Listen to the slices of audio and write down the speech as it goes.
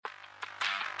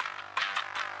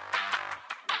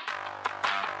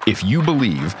If you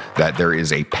believe that there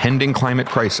is a pending climate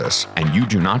crisis and you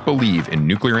do not believe in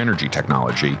nuclear energy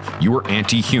technology, you are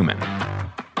anti-human.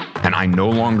 And I no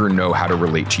longer know how to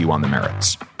relate to you on the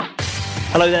merits.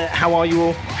 Hello there, how are you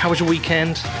all? How was your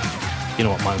weekend? You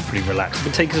know what, mine's pretty relaxed. I've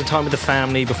been taking some time with the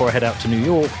family before I head out to New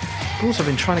York. I've also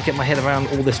been trying to get my head around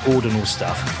all this ordinal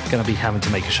stuff. Going to be having to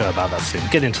make a show about that soon.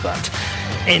 Get into that.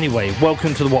 Anyway,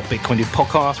 welcome to the What Bitcoin Did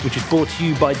podcast, which is brought to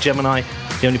you by Gemini,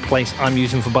 the only place I'm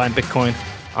using for buying Bitcoin.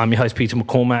 I'm your host, Peter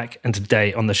McCormack, and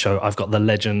today on the show, I've got the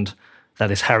legend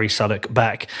that is Harry Suddock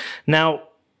back. Now,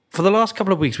 for the last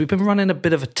couple of weeks, we've been running a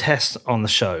bit of a test on the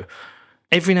show.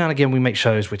 Every now and again, we make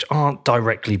shows which aren't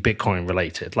directly Bitcoin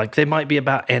related. Like they might be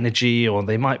about energy or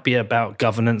they might be about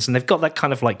governance, and they've got that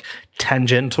kind of like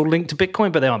tangential link to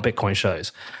Bitcoin, but they aren't Bitcoin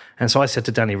shows. And so I said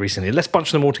to Danny recently, let's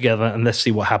bunch them all together and let's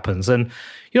see what happens. And,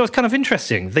 you know, it's kind of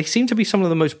interesting. They seem to be some of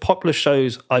the most popular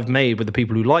shows I've made with the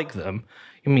people who like them.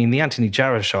 I mean, the Anthony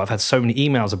Jarrett show, I've had so many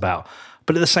emails about.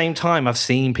 But at the same time, I've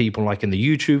seen people like in the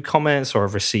YouTube comments, or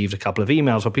I've received a couple of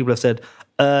emails where people have said,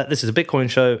 this is a Bitcoin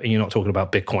show and you're not talking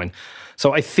about Bitcoin.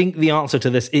 So I think the answer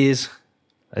to this is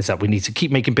that we need to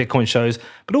keep making Bitcoin shows,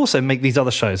 but also make these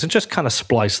other shows and just kind of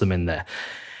splice them in there.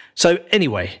 So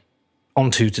anyway,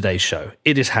 on to today's show.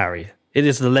 It is Harry. It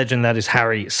is the legend that is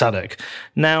Harry Suddock.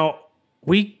 Now,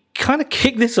 we kind of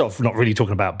kick this off not really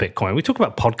talking about Bitcoin. We talk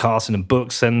about podcasting and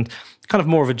books and kind of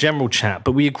more of a general chat,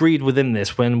 but we agreed within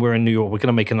this when we're in New York, we're going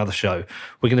to make another show.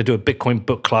 We're going to do a Bitcoin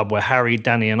book club where Harry,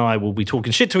 Danny, and I will be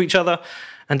talking shit to each other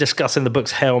and discussing the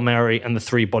books Hail Mary and the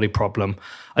Three-Body Problem.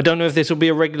 I don't know if this will be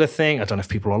a regular thing. I don't know if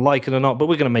people will like it or not, but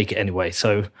we're going to make it anyway.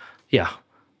 So, yeah,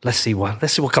 let's see what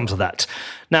comes of that.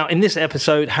 Now, in this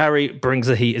episode, Harry brings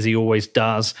the heat as he always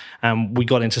does, and we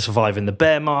got into surviving the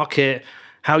bear market,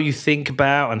 how you think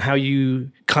about and how you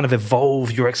kind of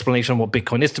evolve your explanation of what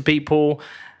Bitcoin is to people.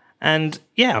 And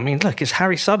yeah, I mean, look, it's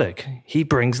Harry Suddock. He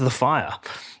brings the fire.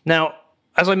 Now,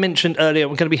 as I mentioned earlier,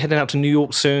 we're going to be heading out to New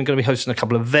York soon, going to be hosting a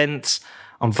couple of events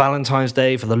on Valentine's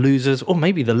Day for the losers, or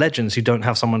maybe the legends who don't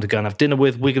have someone to go and have dinner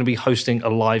with. We're going to be hosting a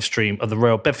live stream of the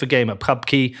Royal Bedford game at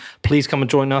PubKey. Please come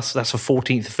and join us. That's the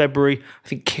 14th of February. I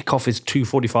think kickoff is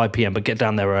 2:45 p.m., but get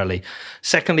down there early.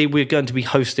 Secondly, we're going to be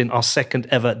hosting our second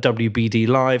ever WBD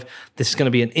Live. This is going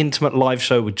to be an intimate live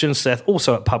show with Jun Seth,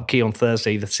 also at PubKey on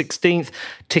Thursday the 16th.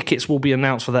 Tickets will be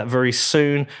announced for that very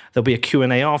soon. There'll be a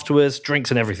Q&A afterwards, drinks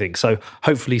and everything. So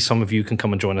hopefully some of you can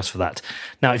come and join us for that.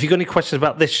 Now, if you've got any questions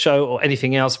about this show or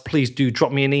anything else, please do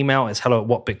drop me an email. It's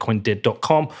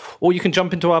hello@whatbitcoindid.com, or you can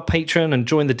jump into our Patreon and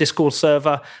join the Discord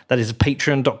server. That is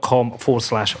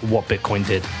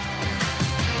patreon.com/whatbitcoindid.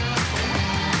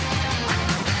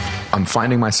 I'm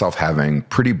finding myself having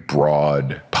pretty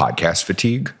broad podcast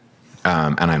fatigue,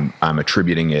 and I'm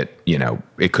attributing it. You know,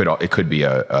 it could be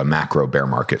a macro bear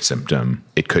market symptom.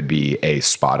 It could be a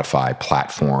Spotify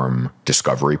platform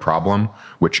discovery problem,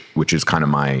 which is kind of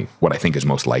what I think is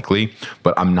most likely.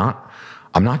 But I'm not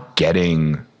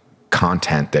getting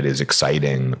content that is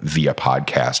exciting via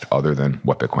podcast other than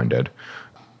What Bitcoin Did.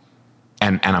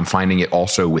 And I'm finding it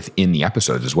also within the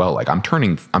episodes as well. Like I'm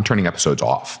turning episodes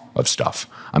off of stuff.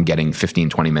 I'm getting 15,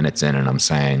 20 minutes in and I'm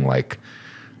saying like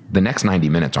the next 90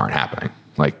 minutes aren't happening.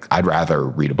 Like I'd rather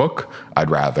read a book. I'd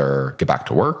rather get back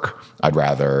to work. I'd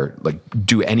rather like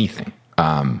do anything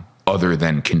other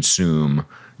than consume,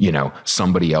 you know,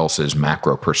 somebody else's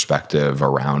macro perspective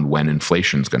around when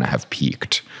inflation's going to have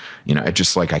peaked. You know, it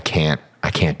just like I can't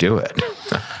do it.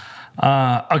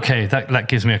 Okay, that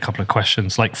gives me a couple of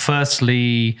questions. Like,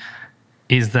 firstly,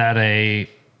 is that a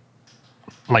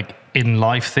like in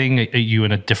life thing? Are you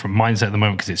in a different mindset at the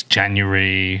moment because it's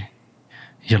January?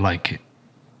 You're like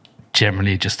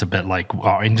generally just a bit like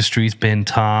our industry's been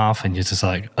tough, and you're just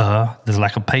like, there's a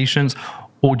lack of patience,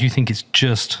 or do you think it's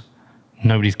just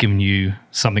nobody's giving you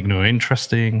something new or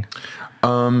interesting?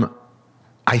 I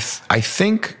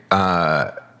think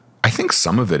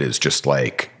some of it is just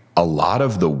like a lot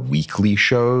of the weekly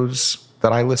shows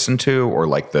that I listen to, or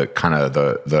like the kind of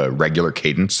the regular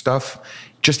cadence stuff,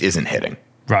 just isn't hitting.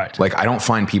 Right. Like I don't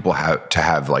find people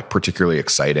have like particularly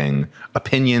exciting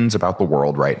opinions about the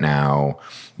world right now.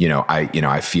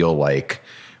 I feel like,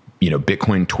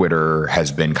 Bitcoin Twitter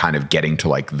has been kind of getting to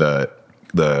like the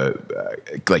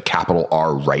like capital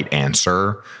R right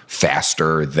answer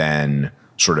faster than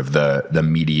sort of the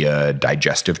media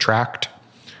digestive tract.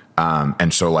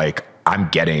 And so like I'm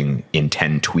getting in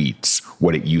 10 tweets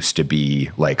what it used to be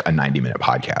like a 90-minute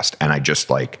podcast. And I just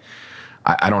like,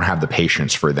 I don't have the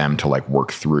patience for them to like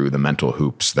work through the mental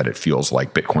hoops that it feels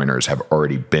like Bitcoiners have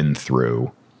already been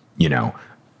through,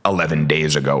 11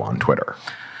 days ago on Twitter.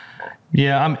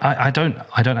 Yeah, I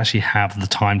don't actually have the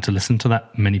time to listen to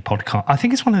that many podcasts. I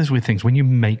think it's one of those weird things. When you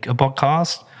make a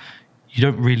podcast, you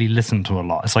don't really listen to a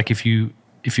lot. It's like if you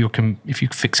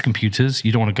fix computers,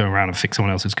 you don't want to go around and fix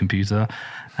someone else's computer.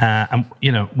 And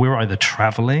we're either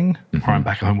traveling or I'm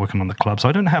back at home working on the club, so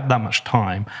I don't have that much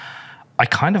time. I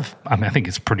think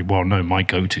it's pretty well known. My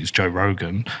go-to is Joe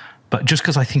Rogan. But just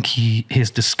because I think his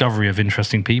discovery of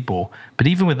interesting people. But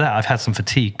even with that, I've had some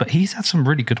fatigue. But he's had some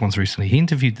really good ones recently. He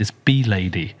interviewed this bee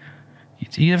lady.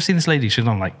 You ever seen this lady? She's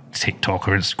on like TikTok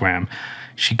or Instagram.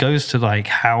 She goes to like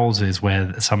houses where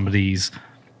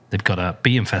they've got a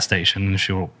bee infestation, and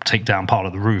she'll take down part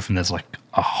of the roof, and there's like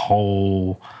a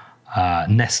whole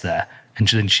nest there. And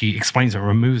then she explains it,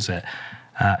 removes it.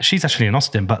 She's actually in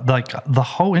Austin, but like the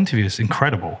whole interview is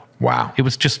incredible. Wow. It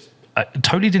was just... I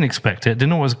totally didn't expect it.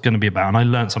 Didn't know what it was going to be about, and I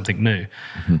learned something new.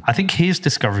 I think his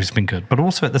discovery's been good, but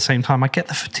also at the same time, I get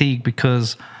the fatigue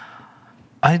because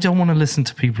I don't want to listen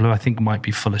to people who I think might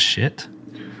be full of shit.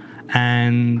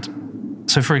 And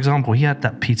so, for example, he had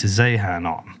that Peter Zahan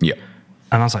on. Yeah.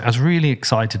 And I was really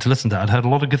excited to listen to that. I'd heard a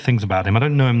lot of good things about him. I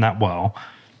don't know him that well.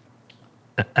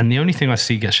 And the only thing I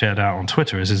see get shared out on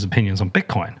Twitter is his opinions on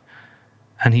Bitcoin.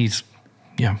 And he's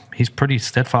pretty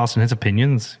steadfast in his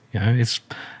opinions. It's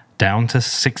down to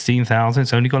 16,000.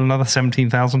 It's only got another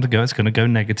 17,000 to go. It's going to go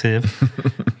negative.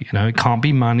 It can't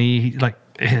be money. Like,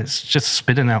 it's just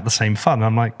spitting out the same fun.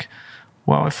 I'm like,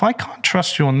 well, if I can't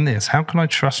trust you on this, how can I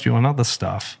trust you on other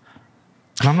stuff?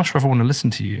 And I'm not sure if I want to listen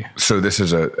to you. So this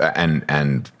is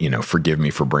and forgive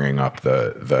me for bringing up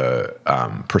the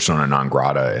persona non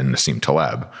grata in Nassim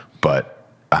Taleb,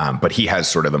 but he has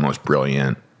sort of the most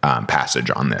brilliant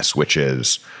passage on this, which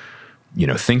is,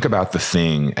 think about the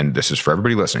thing, and this is for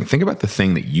everybody listening, think about the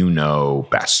thing that you know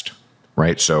best,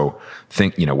 right? So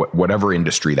think, whatever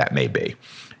industry that may be.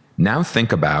 Now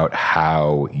think about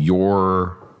how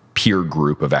your peer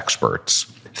group of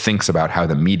experts thinks about how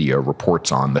the media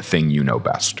reports on the thing you know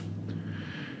best.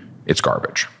 It's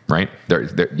garbage, right?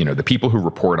 The people who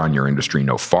report on your industry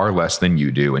know far less than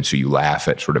you do, and so you laugh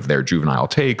at sort of their juvenile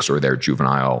takes or their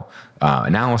juvenile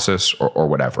analysis or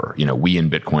whatever. We in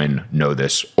Bitcoin know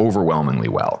this overwhelmingly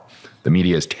well. The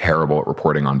media is terrible at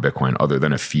reporting on Bitcoin, other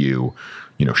than a few,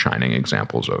 shining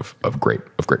examples of great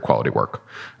quality work.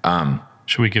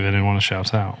 Should we give anyone a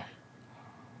shout out?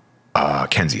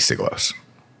 Kenzie Siglos.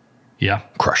 Yeah,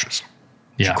 crushes.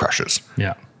 Yeah, she crushes.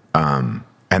 Yeah.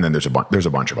 And then there's a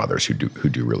bunch of others who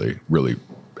do really, really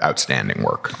outstanding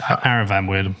work. Aaron Van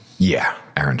Wert. Yeah,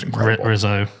 Aaron's incredible.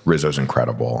 Rizzo's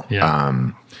incredible.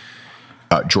 Yeah.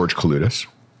 George Kaloutis.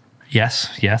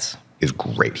 Yes. Is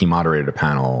great. He moderated a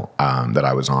panel that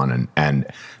I was on and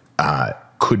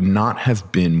could not have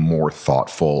been more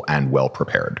thoughtful and well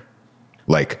prepared.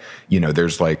 Like,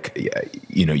 there's like,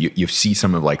 you see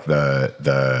some of like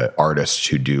the artists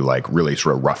who do like really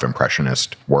sort of rough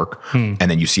impressionist work. And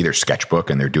then you see their sketchbook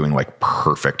and they're doing like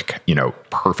perfect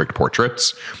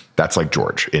portraits. That's like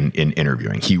George in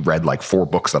interviewing. He read like 4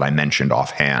 books that I mentioned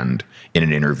offhand in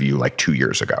an interview like 2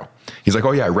 years ago. He's like,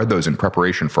 oh yeah, I read those in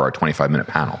preparation for our 25-minute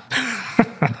panel.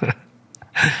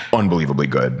 Unbelievably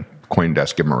good.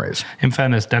 CoinDesk, give him a raise. In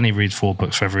fairness, Danny reads 4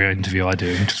 books for every interview I do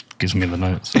and just gives me the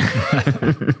notes.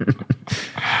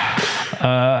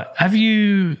 Have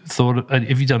you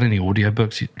done any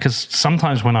audiobooks? Because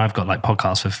sometimes when I've got like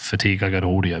podcasts for fatigue, I go to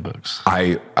audiobooks.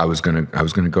 I was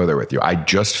gonna go there with you. I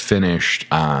just finished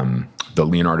the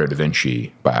Leonardo da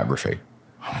Vinci biography.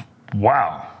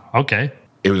 Wow. Okay.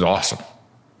 It was awesome.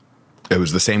 It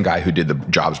was the same guy who did the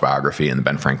Jobs biography and the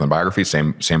Ben Franklin biography,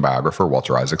 same biographer,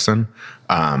 Walter Isaacson.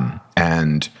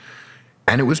 And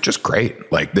it was just great.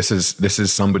 Like this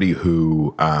is somebody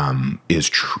who is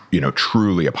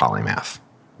truly a polymath,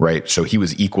 right? So he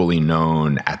was equally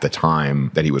known at the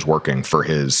time that he was working for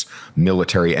his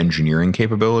military engineering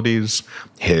capabilities.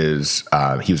 He was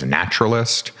a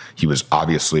naturalist. He was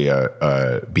obviously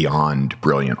a beyond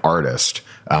brilliant artist.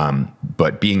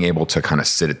 But being able to kind of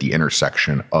sit at the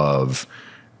intersection of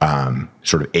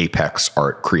sort of apex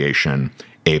art creation,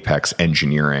 apex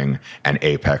engineering, and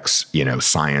apex,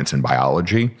 science and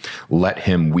biology, let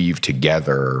him weave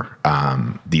together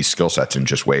these skill sets in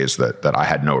just ways that I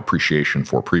had no appreciation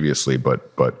for previously,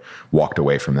 but walked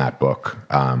away from that book,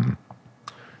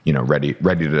 ready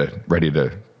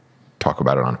to talk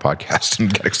about it on a podcast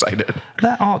and get excited.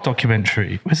 That art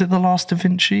documentary, was it The Last Da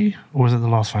Vinci or was it The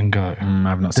Last Van Gogh? I've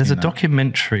not seen that. There's a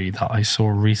documentary that I saw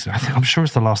recently. I'm sure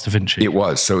it's The Last Da Vinci. It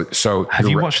was. So have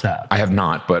you watched that? I have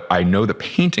not, but I know the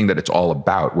painting that it's all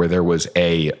about, where there was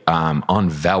a,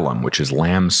 on vellum, which is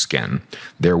lambskin,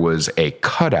 there was a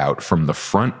cutout from the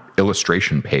front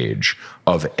illustration page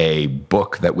of a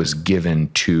book that was given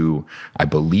to, I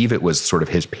believe it was sort of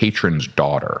his patron's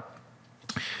daughter.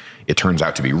 It turns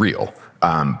out to be real.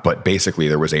 But basically,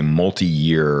 there was a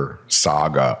multi-year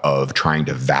saga of trying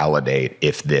to validate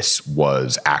if this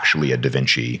was actually a Da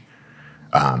Vinci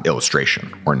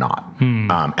illustration or not.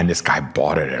 And this guy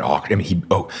bought it at auction. I mean,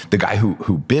 the guy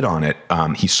who bid on it,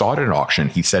 he saw it at an auction.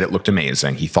 He said it looked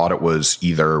amazing. He thought it was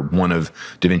either one of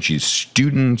Da Vinci's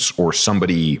students or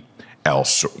somebody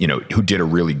else, who did a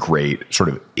really great sort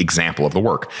of example of the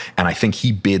work. And I think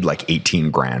he bid like 18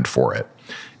 grand for it.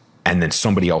 And then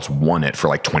somebody else won it for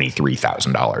like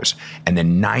 $23,000. And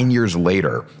then 9 years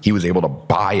later, he was able to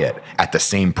buy it at the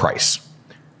same price,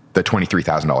 the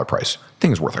 $23,000 price.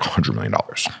 Thing is worth like $100 million.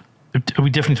 Are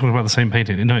we definitely talking about the same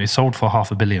painting? No, it sold for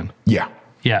 $500 million. Yeah.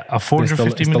 Yeah, a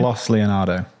 450 it's million. the Lost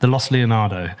Leonardo. The Lost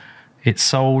Leonardo. It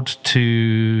sold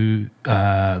to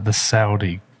the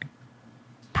Saudi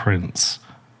prince.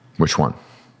 Which one?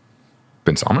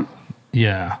 Bin Salman?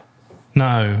 Yeah.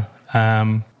 No.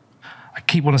 I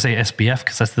keep wanting to say SBF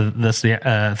because that's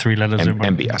the three letters.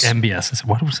 MBS. MBS.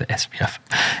 Why do I say SBF?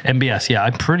 MBS. Yeah,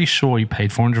 I'm pretty sure he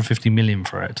paid $450 million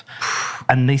for it,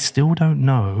 and they still don't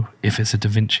know if it's a Da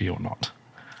Vinci or not.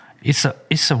 It's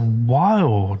a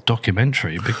wild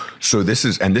documentary. So this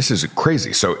is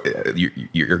crazy. So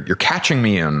you're catching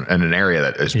me in an area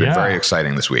that has been very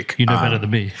exciting this week. You know better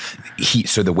than me.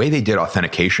 So the way they did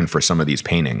authentication for some of these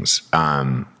paintings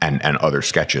and other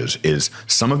sketches is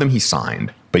some of them he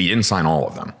signed, but he didn't sign all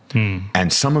of them.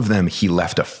 And some of them he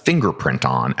left a fingerprint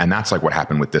on. And that's like what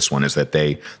happened with this one, is that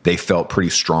they felt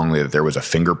pretty strongly that there was a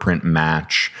fingerprint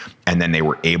match, and then they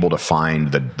were able to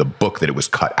find the book that it was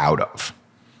cut out of.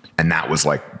 And that was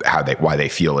like why they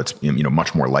feel it's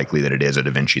much more likely that it is a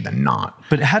Da Vinci than not.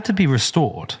 But it had to be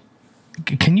restored.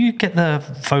 Can you get the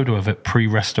photo of it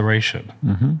pre-restoration?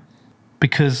 Mm-hmm.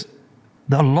 Because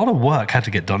a lot of work had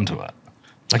to get done to it.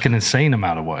 Like an insane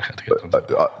amount of work had to get done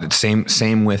to it.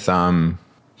 Same with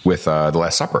The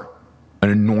Last Supper.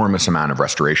 An enormous amount of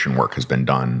restoration work has been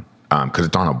done because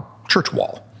it's on a church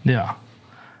wall. Yeah.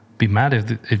 Be mad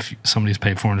if somebody's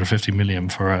paid $450 million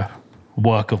for a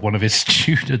work of one of his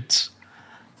students.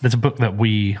 There's a book that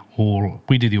we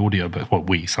do the audio book. Well,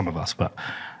 some of us, but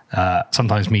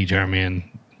sometimes me, Jeremy, and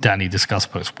Danny discuss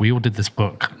books. We all did this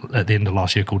book at the end of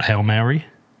last year called Hail Mary.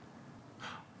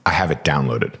 I have it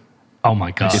downloaded. Oh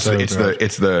my God. It's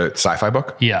the sci-fi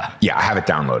book? Yeah. Yeah, I have it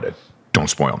downloaded. Don't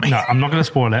spoil me. No, I'm not going to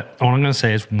spoil it. All I'm going to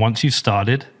say is once you've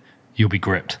started, you'll be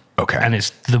gripped. Okay. And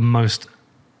it's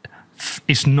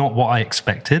not what I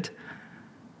expected.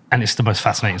 And it's the most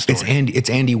fascinating story. It's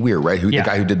Andy Weir, right? The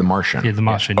guy who did The Martian. Yeah, The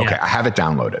Martian, Okay, I have it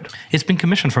downloaded. It's been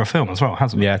commissioned for a film as well,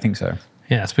 hasn't it? Yeah, I think so.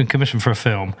 Yeah, it's been commissioned for a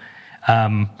film.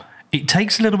 It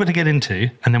takes a little bit to get into,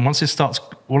 and then once it starts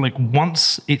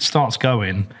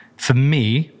going, for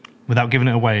me, without giving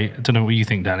it away, I don't know what you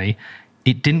think, Danny,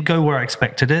 it didn't go where I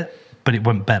expected it, but it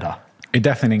went better. It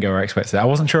definitely didn't go where I expected it. I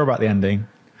wasn't sure about the ending.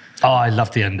 Oh, I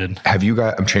love the ending. Have you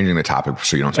guys, I'm changing the topic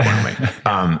so you don't spoil me.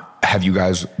 Have you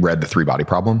guys read The Three Body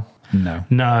Problem? No,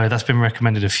 that's been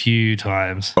recommended a few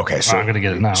times. Okay, so I'm going to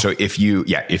get it now. So if you,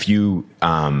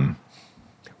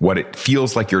 what it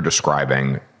feels like you're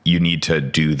describing, you need to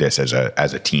do this as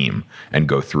a team and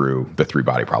go through The Three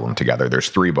Body Problem together. There's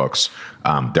 3 books.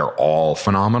 They're all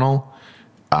phenomenal.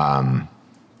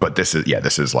 But this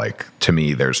is like, to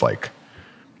me, there's like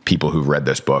people who've read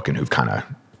this book and who've kind of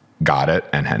got it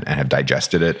and have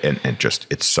digested it. And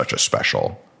it's such a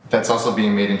special. That's also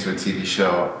being made into a TV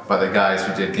show by the guys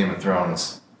who did Game of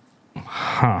Thrones.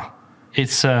 Huh.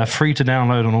 It's free to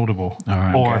download on Audible.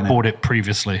 Right, or I bought it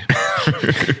previously.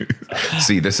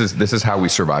 See, this is how we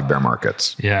survive bear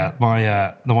markets. Yeah,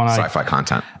 the one sci-fi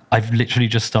content. I've literally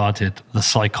just started The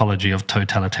Psychology of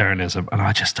Totalitarianism, and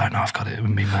I just don't know I've got it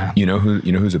in me, man. You know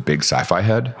who's a big sci-fi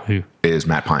head? Who? Is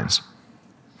Matt Pines.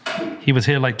 He was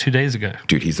here like 2 days ago.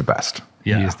 Dude, he's the best.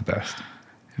 Yeah. He is the best.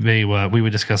 We were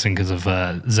discussing because of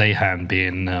Zahan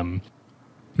being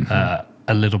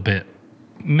a little bit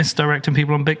misdirecting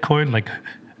people on Bitcoin,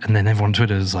 and then everyone on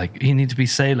Twitter is like, "You need to be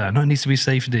Saylor. No, it needs to be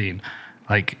Saifedean."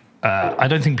 I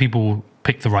don't think people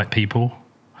pick the right people.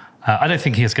 I don't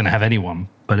think he's going to have anyone,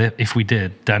 but if we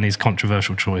did, Danny's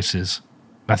controversial choices,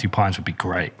 Matthew Pines would be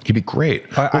great. He'd be great.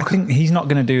 I think he's not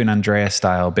going to do an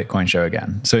Andreas-style Bitcoin show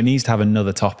again. So it needs to have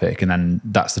another topic, and then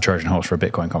that's the Trojan horse for a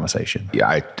Bitcoin conversation.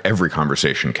 Yeah, every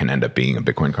conversation can end up being a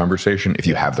Bitcoin conversation if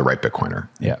you have the right Bitcoiner.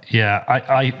 Yeah.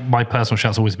 Yeah, my personal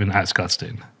shout's always been Alex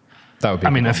Gladstein. That would be. I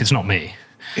mean, if it's not me.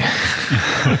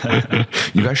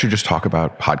 You guys should just talk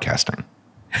about podcasting.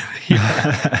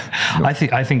 I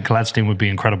think Gladstein would be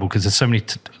incredible because there's so many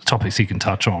topics he can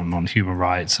touch on human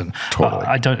rights, and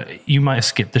Totally. You might have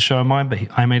skipped the show of mine, but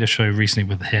I made a show recently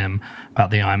with him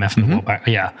about the IMF and the World Bank.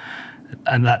 Yeah,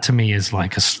 and that to me is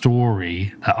like a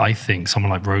story that I think someone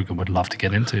like Rogan would love to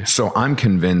get into. So I'm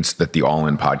convinced that the All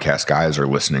In podcast guys are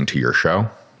listening to your show.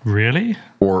 Really?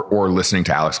 Or listening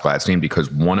to Alex Gladstein,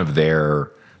 because one of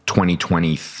their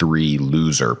 2023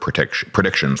 loser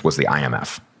predictions was the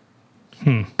IMF.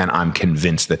 And I'm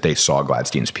convinced that they saw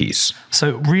Gladstein's piece.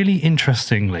 So really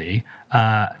interestingly,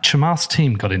 Chamath's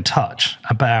team got in touch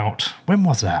about, when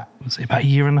was that? Was it about a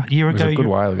year ago? It was a good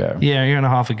while ago. Yeah, a year and a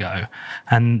half ago.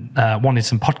 And wanted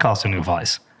some podcasting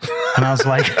advice. And I was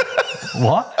like,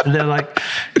 what? And they're like,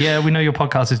 yeah, we know your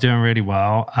podcast is doing really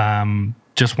well.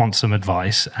 Just want some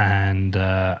advice. And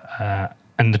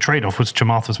the trade-off was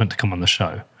Chamath was meant to come on the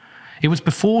show. It was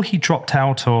before he dropped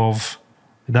out of,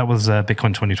 that was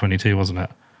Bitcoin 2022, wasn't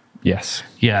it? Yes.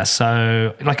 Yeah,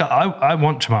 so like I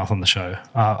want Chamath on the show.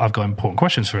 I've got important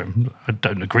questions for him. I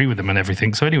don't agree with him and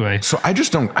everything. So anyway. So I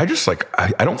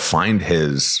don't find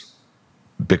his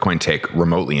Bitcoin take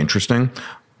remotely interesting.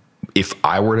 If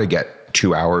I were to get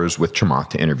 2 hours with Chamath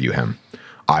to interview him,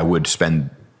 I would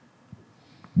spend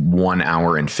 1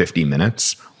 hour and 50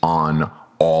 minutes on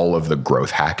all of the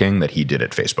growth hacking that he did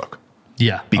at Facebook.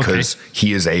 Yeah. Because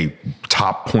he is a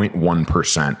top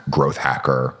 0.1% growth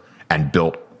hacker and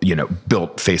built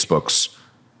Facebook's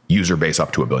user base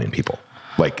up to 1 billion people.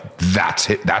 Like that's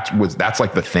it. That's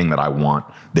like the thing that I want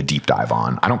the deep dive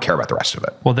on. I don't care about the rest of it.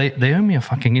 Well, they owe me a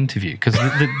fucking interview because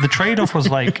the trade-off was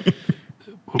like,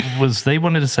 they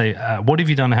wanted to say, what have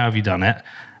you done? How have you done it?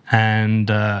 And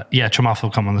Chamath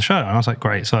will come on the show. And I was like,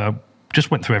 great. So I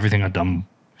just went through everything I'd done,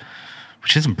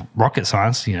 which isn't rocket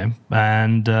science,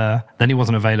 and then he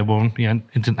wasn't available. It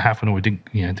didn't happen, or we didn't,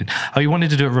 he wanted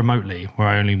to do it remotely, where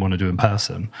I only want to do it in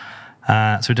person.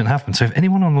 So it didn't happen. So if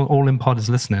anyone on All In Pod is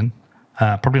listening,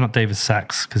 probably not David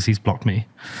Sachs, because he's blocked me.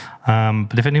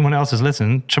 But if anyone else is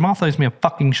listening, Chamath owes me a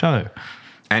fucking show.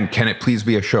 And can it please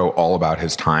be a show all about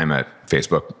his time at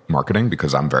Facebook marketing?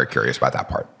 Because I'm very curious about that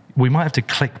part. We might have to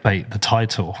clickbait the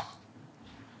title.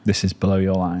 This is below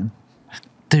your line.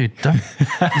 Dude, don't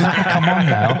come on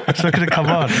now. It's not going to come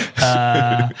on.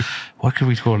 What could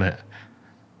we call it?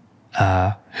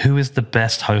 Who is the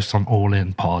best host on All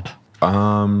In Pod?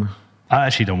 I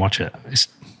actually don't watch it. It's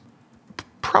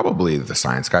probably the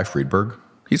science guy, Friedberg.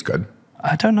 He's good.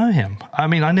 I don't know him. I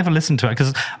mean, I never listen to it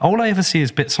because all I ever see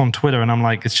is bits on Twitter, and I'm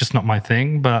like, it's just not my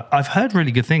thing. But I've heard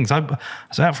really good things. I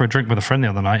was out for a drink with a friend the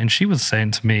other night, and she was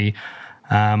saying to me,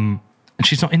 and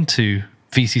she's not into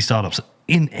VC startups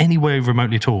in any way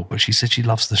remotely at all, but she said she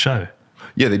loves the show.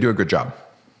 Yeah, they do a good job.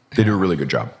 They do a really good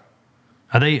job.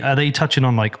 Are they touching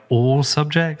on like all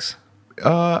subjects?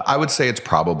 I would say it's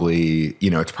probably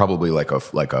like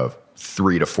a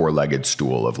 3 to 4 legged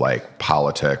stool of like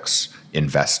politics,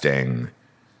 investing,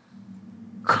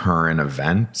 current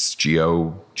events,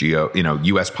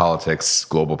 US politics,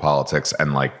 global politics,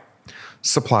 and like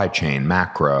supply chain,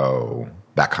 macro,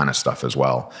 that kind of stuff as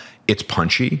well. It's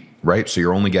punchy, right? So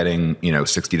you're only getting,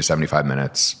 60 to 75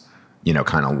 minutes,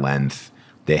 kind of length.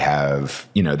 They have,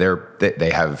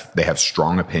 they have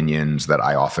strong opinions that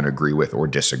I often agree with or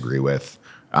disagree with.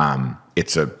 They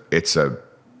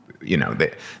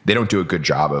don't do a good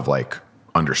job of like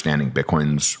understanding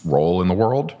Bitcoin's role in the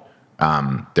world.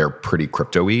 They're pretty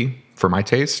crypto-y for my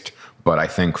taste, but I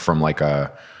think from like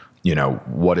a,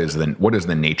 what is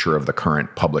the nature of the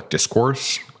current public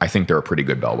discourse? I think they're a pretty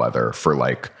good bellwether for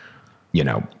like,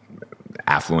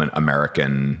 affluent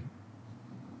American,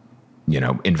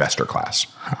 investor class.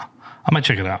 I might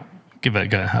check it out. Give it a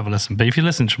go. Have a listen. But if you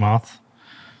listen to Chamath,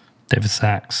 David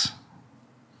Sachs,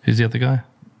 who's the other guy?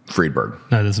 Friedberg.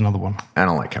 No, there's another one. I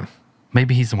don't like him.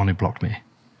 Maybe he's the one who blocked me.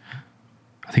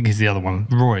 I think he's the other one.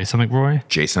 Roy.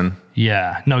 Jason.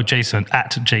 Yeah. No, Jason.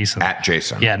 At Jason.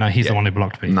 Yeah, no, he's the one who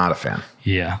blocked me. Not a fan.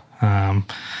 Yeah.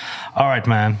 All right,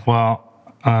 man. Well,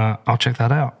 I'll check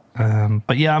that out.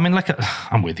 But yeah, I mean,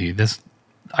 I'm with you.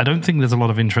 I don't think there's a lot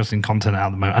of interesting content out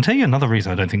at the moment. I'll tell you another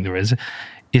reason I don't think there is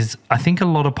I think a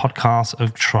lot of podcasts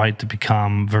have tried to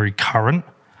become very current.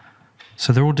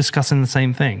 So they're all discussing the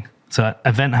same thing. So an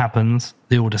event happens,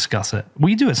 they all discuss it.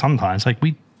 We do it sometimes. Like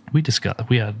we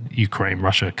had Ukraine,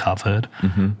 Russia covered.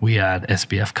 Mm-hmm. We had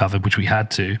SBF covered, which we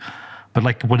had to. But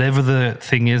like whatever the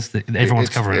thing is that everyone's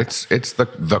covering. It's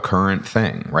the current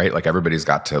thing, right? Like everybody's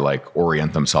got to like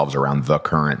orient themselves around the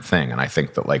current thing. And I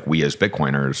think that like we as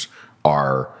Bitcoiners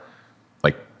are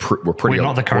like We're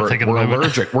not the current thing at the moment.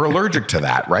 allergic. We're allergic to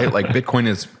that, right? Like Bitcoin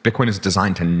is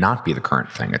designed to not be the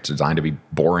current thing. It's designed to be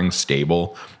boring,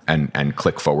 stable, and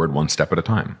click forward one step at a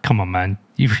time. Come on, man.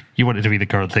 You want it to be the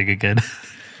current thing again.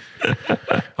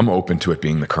 I'm open to it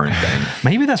being the current thing.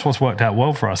 Maybe that's what's worked out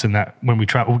well for us in that when we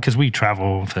travel, because we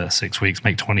travel for 6 weeks,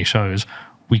 make 20 shows,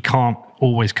 we can't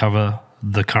always cover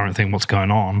the current thing, what's going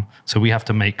on. So we have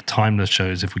to make timeless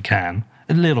shows if we can,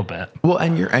 a little bit. Well,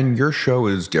 and your show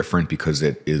is different because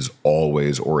it is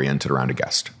always oriented around a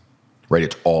guest, right?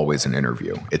 It's always an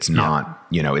interview. It's not,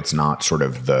 it's not sort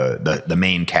of the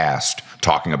main cast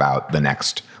talking about the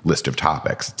next list of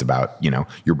topics. It's about,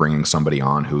 you're bringing somebody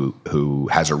on who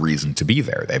has a reason to be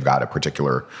there. They've got a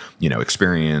particular,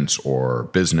 experience or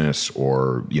business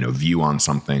or, view on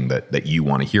something that you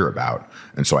want to hear about.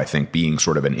 And so I think being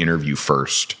sort of an interview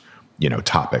first,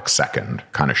 topic second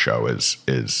kind of show is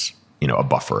a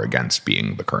buffer against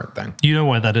being the current thing. You know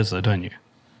why that is though, don't you?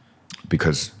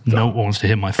 Because no one wants to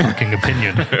hear my fucking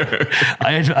opinion.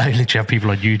 I literally have people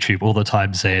on YouTube all the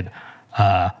time saying,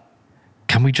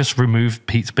 can we just remove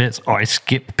Pete's bits? Or I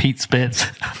skip Pete's bits.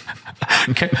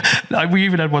 We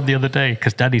even had one the other day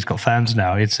because Daddy's got fans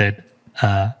now. It said,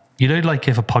 like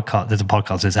if there's a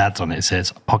podcast, there's ads on it. It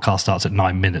says podcast starts at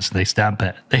 9 minutes and they stamp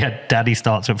it. They had Daddy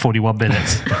starts at 41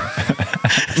 minutes.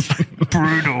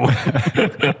 Brutal.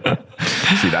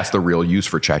 See, that's the real use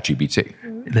for ChatGPT.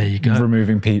 There you go.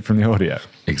 Removing Pete from the audio.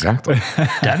 Exactly.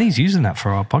 Daddy's using that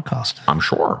for our podcast. I'm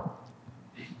sure.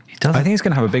 I think it's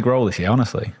going to have a big role this year,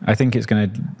 honestly. I think it's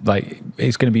going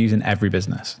to be used in every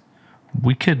business.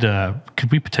 We could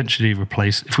we potentially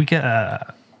replace, if we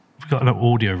got an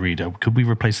audio reader, could we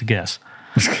replace the guest?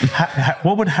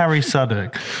 What would Harry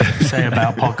Suddock say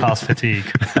about podcast fatigue?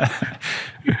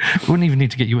 We wouldn't even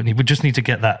need to get you in. We just need to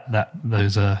get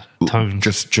those tones.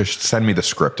 Just send me the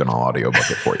script and I'll audiobook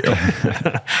it for you.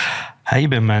 How you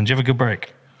been, man? Did you have a good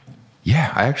break?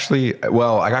 Yeah, I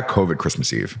got COVID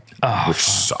Christmas Eve, which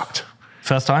sucked.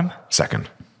 First time? Second.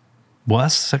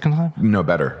 Worse? Second time? No,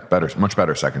 better, much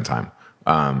better second time.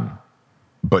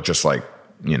 But just like,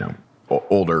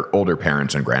 older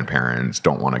parents and grandparents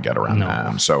don't want to get around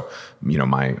them. So,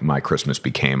 my Christmas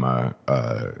became a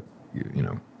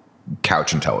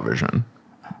couch and television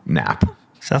nap.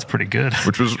 So that's pretty good.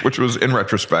 Which was in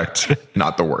retrospect,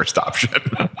 not the worst option.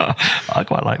 I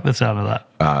quite like the sound of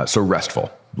that. So restful.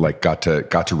 Like got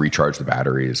to recharge the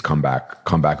batteries, come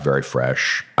back very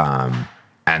fresh,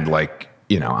 and like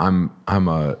I'm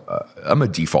a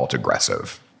default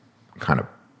aggressive kind of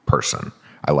person.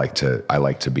 I like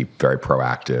to be very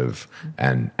proactive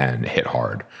and hit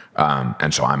hard,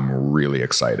 and so I'm really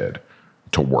excited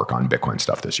to work on Bitcoin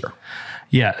stuff this year.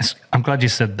 Yeah, I'm glad you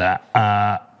said that.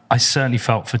 I certainly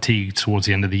felt fatigued towards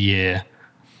the end of the year.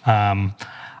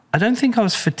 I don't think I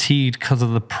was fatigued because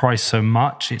of the price so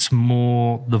much. It's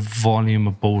more the volume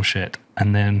of bullshit.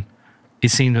 And then it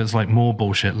seemed it was like more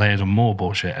bullshit layered on more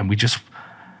bullshit. And we just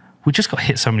got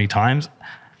hit so many times.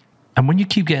 And when you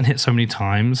keep getting hit so many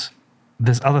times,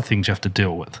 there's other things you have to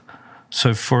deal with.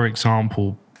 So, for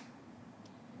example,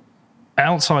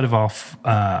 outside of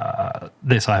I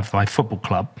have my football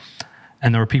club,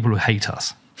 and there are people who hate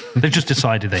us. They've just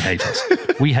decided they hate us.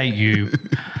 We hate you.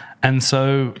 And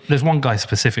so there's one guy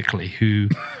specifically who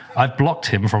I've blocked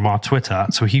him from our Twitter,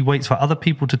 so he waits for other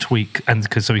people to tweak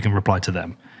so he can reply to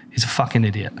them. He's a fucking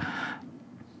idiot.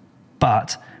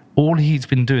 But all he's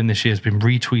been doing this year has been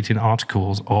retweeting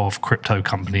articles of crypto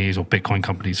companies or Bitcoin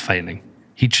companies failing.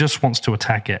 He just wants to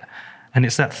attack it. And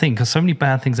it's that thing, because so many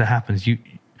bad things that happen, you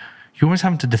always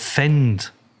have to defend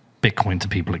Bitcoin to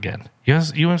people again. You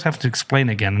always have to explain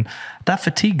it again. And that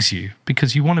fatigues you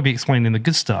because you want to be explaining the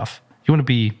good stuff. You want to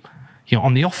be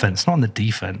on the offense, not on the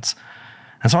defense.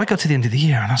 And so I got to the end of the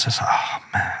year and I was just like, oh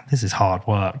man, this is hard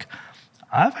work.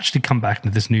 I've actually come back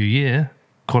into this new year,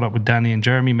 caught up with Danny and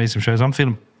Jeremy, made some shows. I'm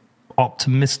feeling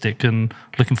optimistic and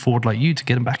looking forward like you to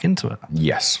getting back into it.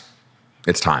 Yes.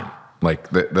 It's time. Like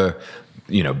the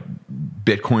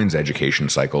Bitcoin's education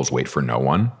cycles wait for no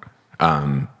one.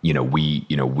 We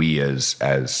as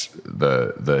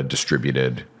the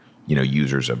distributed,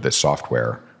 users of this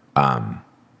software,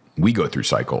 we go through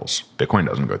cycles. Bitcoin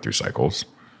doesn't go through cycles.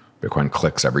 Bitcoin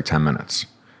clicks every 10 minutes.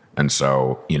 And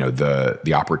so,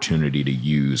 the opportunity to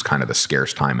use kind of the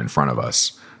scarce time in front of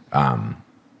us,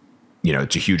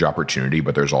 it's a huge opportunity,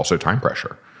 but there's also time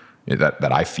pressure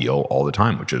that I feel all the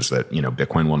time, which is that,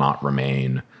 Bitcoin will not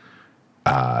remain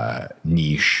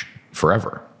niche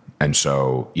forever. And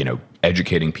so,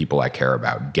 educating people I care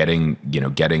about, getting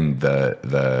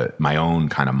my own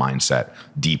kind of mindset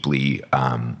deeply,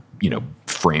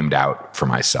 framed out for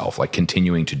myself, like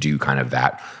continuing to do kind of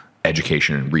that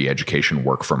education and re-education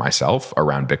work for myself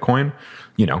around Bitcoin.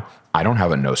 You know, I don't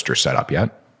have a Nostr set up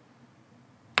yet.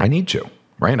 I need to,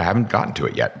 right? I haven't gotten to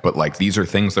it yet, but like these are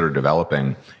things that are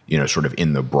developing, you know, sort of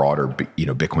in the broader, you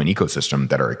know, Bitcoin ecosystem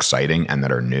that are exciting and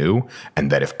that are new,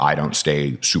 and that if I don't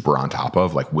stay super on top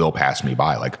of, like, will pass me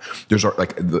by. Like there's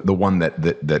like the one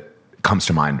that comes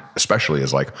to mind especially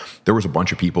is like there was a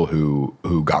bunch of people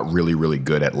who got really, really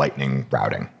good at Lightning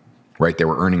routing. Right, they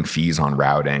were earning fees on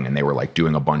routing, and they were like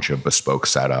doing a bunch of bespoke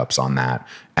setups on that.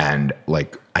 And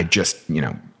like, I just, you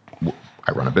know,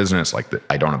 I run a business. Like,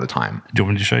 I don't have the time. Do you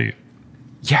want me to show you?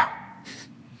 Yeah,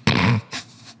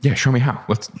 yeah. Show me how.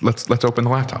 Let's open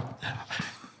the laptop.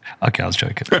 Okay, I was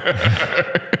joking.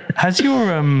 Have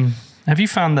you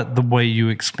found that the way you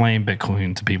explain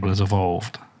Bitcoin to people has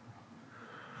evolved?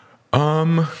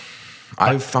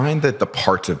 I find that the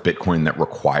parts of Bitcoin that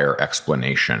require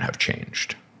explanation have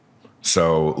changed.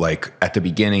 So like at the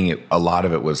beginning, a lot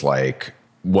of it was like,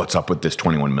 what's up with this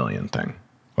 21 million thing?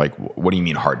 Like, what do you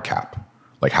mean hard cap?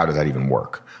 Like, how does that even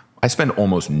work? I spend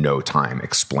almost no time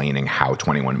explaining how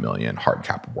 21 million hard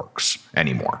cap works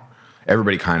anymore.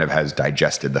 Everybody kind of has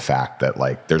digested the fact that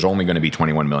like, there's only going to be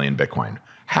 21 million Bitcoin.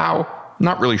 How?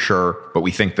 Not really sure, but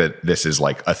we think that this is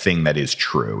like a thing that is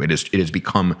true. It has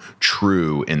become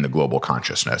true in the global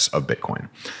consciousness of Bitcoin.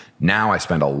 Now I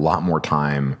spend a lot more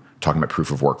time talking about proof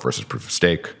of work versus proof of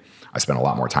stake. I spend a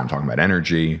lot more time talking about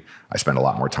energy. I spend a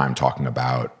lot more time talking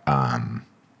about,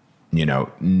 you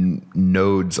know,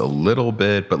 nodes a little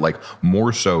bit, but like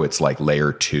more so it's like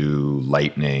layer 2,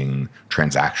 Lightning,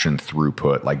 transaction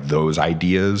throughput. Like those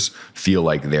ideas feel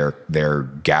like they're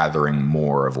gathering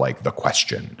more of like the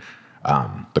question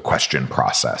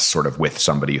process, sort of with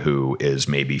somebody who is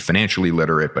maybe financially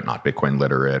literate but not Bitcoin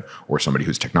literate, or somebody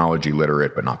who's technology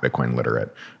literate but not Bitcoin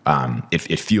literate.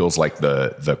 It feels like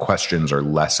the questions are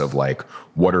less of like,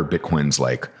 what are Bitcoin's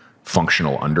like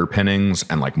functional underpinnings,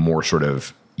 and like more sort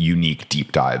of unique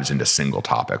deep dives into single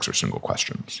topics or single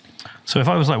questions. So if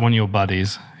I was like one of your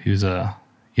buddies who's a,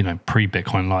 you know,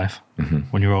 pre-Bitcoin life, one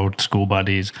of your old school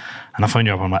buddies, and I phone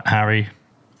you up, I'm like, Harry,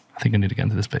 I think I need to get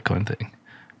into this Bitcoin thing,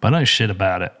 but I know shit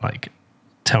about it. Like,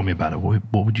 tell me about it. What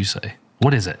would you say?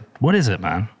 What is it? What is it,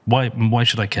 man? Why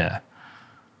should I care?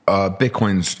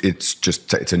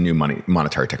 It's a new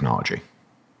monetary technology,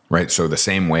 right? So the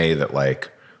same way that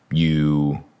like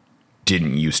you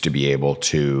didn't used to be able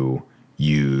to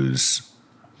use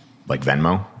like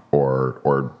Venmo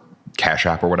or Cash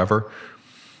App or whatever,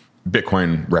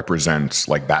 Bitcoin represents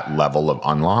like that level of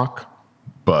unlock,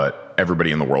 but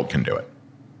everybody in the world can do it,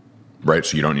 right?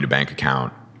 So you don't need a bank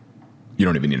account. You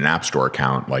don't even need an app store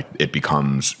account. Like, it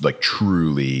becomes like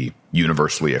truly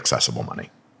universally accessible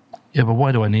money. Yeah, but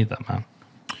why do I need that, man?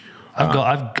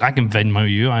 I can Venmo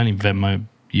you. I only Venmo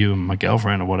you and my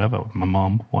girlfriend or whatever, my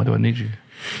mom. Why do I need you?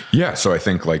 Yeah, so I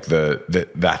think like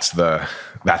that's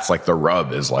like the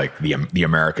rub, is like the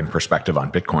American perspective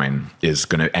on Bitcoin is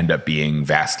going to end up being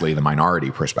vastly the minority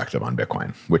perspective on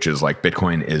Bitcoin, which is like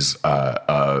Bitcoin is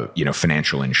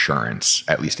financial insurance,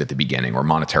 at least at the beginning, or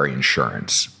monetary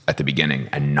insurance at the beginning,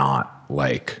 and not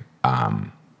like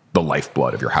the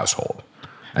lifeblood of your household.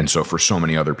 And so for so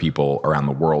many other people around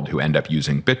the world who end up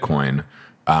using Bitcoin,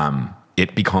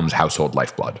 it becomes household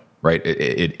lifeblood, right?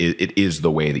 It is the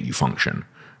way that you function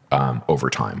over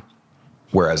time.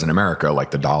 Whereas in America,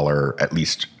 like the dollar, at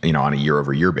least, you know, on a year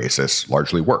over year basis,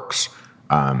 largely works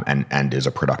and is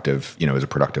a productive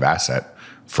asset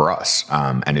for us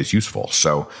and is useful.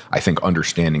 So I think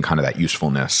understanding kind of that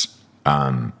usefulness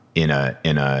in a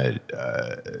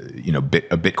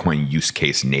Bitcoin use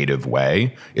case native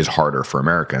way is harder for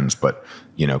Americans. But,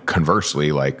 you know,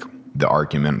 conversely, like the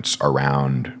arguments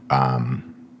around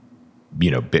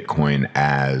Bitcoin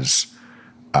as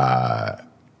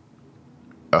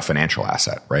a financial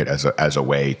asset, right? As a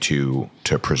way to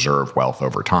preserve wealth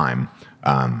over time.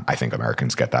 I think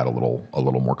Americans get that a little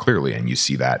more clearly, and you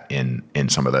see that in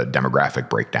some of the demographic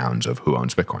breakdowns of who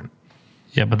owns Bitcoin.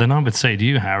 Yeah, but then I would say to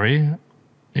you, Harry,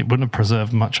 it wouldn't have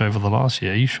preserved much over the last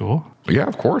year. Are you sure? Yeah,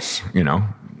 of course. You know,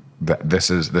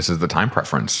 this is the time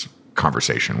preference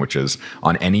conversation, which is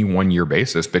on any 1 year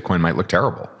basis, Bitcoin might look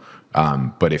terrible.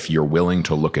 But if you're willing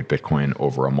to look at Bitcoin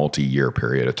over a multi-year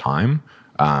period of time,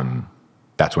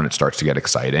 that's when it starts to get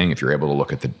exciting. If you're able to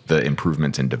look at the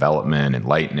improvements in development and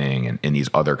Lightning and in these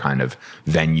other kind of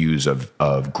venues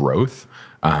of growth,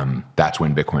 that's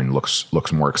when Bitcoin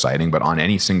looks more exciting. But on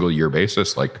any single year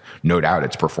basis, like, no doubt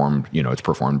it's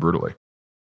performed brutally.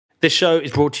 This show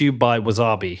is brought to you by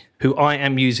Wasabi, who I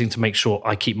am using to make sure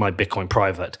I keep my Bitcoin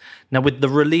private. Now, with the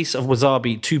release of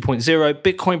Wasabi 2.0,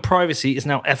 Bitcoin privacy is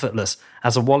now effortless,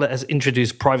 as a wallet has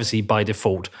introduced privacy by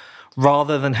default.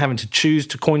 Rather than having to choose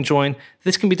to coin join,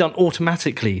 this can be done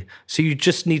automatically. So you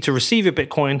just need to receive your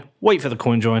Bitcoin, wait for the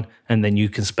coin join, and then you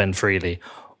can spend freely.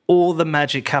 All the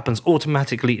magic happens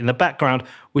automatically in the background,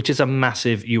 which is a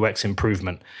massive UX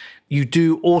improvement. You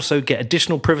do also get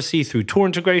additional privacy through Tor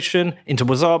integration into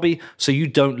Wasabi, so you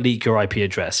don't leak your IP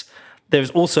address.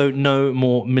 There's also no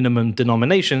more minimum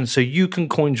denomination, so you can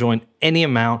coin join any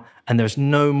amount, and there's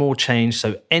no more change,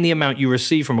 so any amount you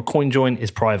receive from a coin join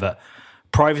is private.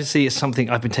 Privacy is something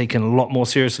I've been taking a lot more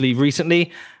seriously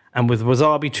recently, and with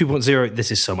Wasabi 2.0,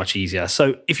 this is so much easier.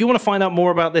 So if you want to find out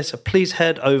more about this, please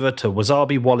head over to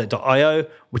wasabiwallet.io,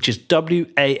 which is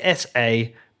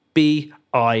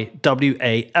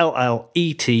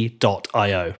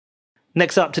wasabiwallet.io.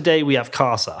 Next up today, we have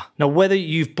Casa. Now, whether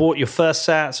you've bought your first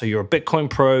sats or you're a Bitcoin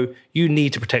pro, you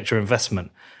need to protect your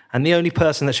investment. And the only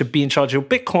person that should be in charge of your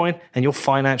Bitcoin and your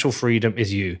financial freedom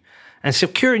is you. And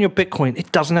securing your Bitcoin, it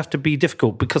doesn't have to be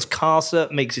difficult because Casa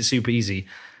makes it super easy.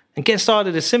 And getting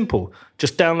started is simple.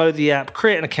 Just download the app,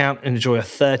 create an account, and enjoy a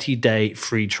 30-day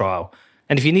free trial.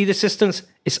 And if you need assistance,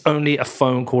 it's only a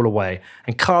phone call away.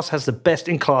 And Casa has the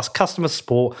best-in-class customer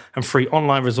support and free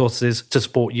online resources to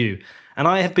support you. And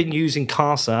I have been using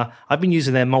Casa. I've been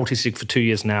using their multi-sig for 2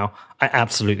 years now. I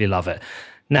absolutely love it.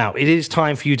 Now, it is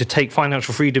time for you to take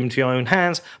financial freedom into your own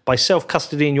hands by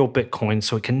self-custodying your Bitcoin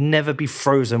so it can never be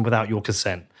frozen without your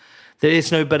consent. There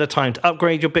is no better time to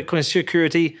upgrade your Bitcoin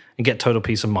security and get total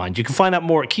peace of mind. You can find out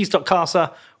more at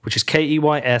keys.casa, which is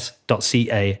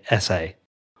keys.casa.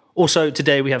 Also,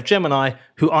 today we have Gemini,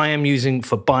 who I am using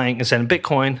for buying and selling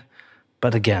Bitcoin.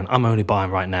 But again, I'm only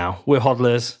buying right now. We're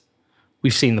hodlers.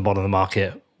 We've seen the bottom of the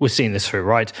market. We're seeing this through,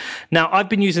 right? Now, I've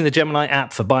been using the Gemini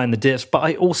app for buying the dips, but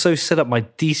I also set up my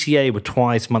DCA with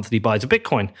twice monthly buys of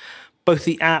Bitcoin. Both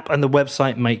the app and the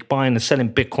website make buying and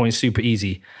selling Bitcoin super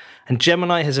easy. And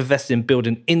Gemini has invested in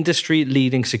building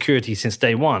industry-leading security since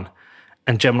day one.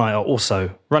 And Gemini are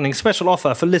also running a special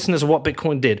offer for listeners of What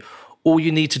Bitcoin Did. All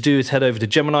you need to do is head over to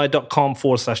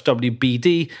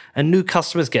gemini.com/WBD, and new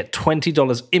customers get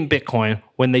 $20 in Bitcoin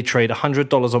when they trade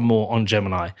 $100 or more on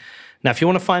Gemini. Now, if you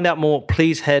want to find out more,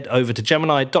 please head over to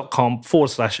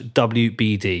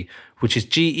gemini.com/WBD, which is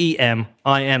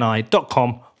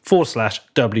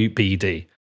GEMINI.com/WBD.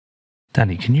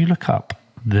 Danny, can you look up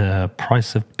the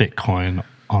price of Bitcoin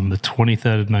on the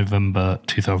 23rd of November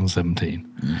 2017?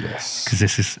 Yes. Because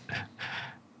this is It's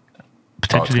going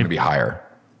potentially to be higher.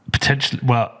 potentially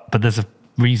well, but there's a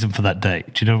reason for that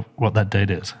date. Do you know what that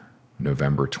date is?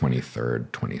 November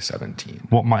 23rd, 2017.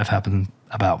 What might have happened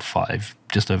about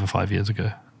just over 5 years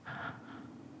ago?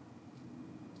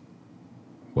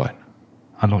 What?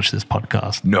 I launched this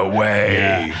podcast. No way.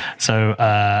 Yeah. So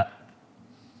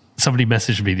somebody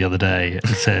messaged me the other day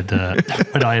and said,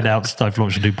 when I announced I've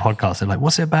launched a new podcast, they're like,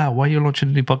 what's it about? Why are you launching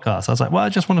a new podcast? I was like, well, I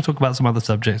just want to talk about some other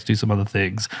subjects, do some other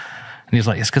things. And he's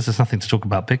like, it's because there's nothing to talk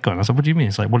about Bitcoin. I was like, what do you mean?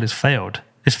 It's like, well, it's failed.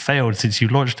 It's failed since you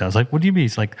launched it. I was like, what do you mean?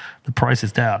 It's like, the price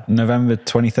is down. November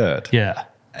 23rd. Yeah.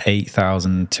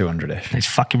 8,200-ish. He's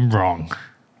fucking wrong.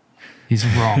 He's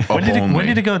wrong. When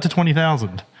did it go to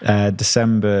 20,000?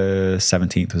 December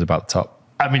 17th was about the top.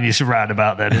 I mean, it's around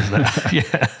about then, isn't it?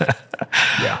 Yeah.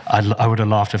 Yeah. I would have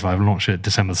laughed if I launched it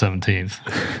December 17th.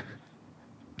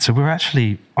 So we're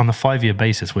actually, on the 5-year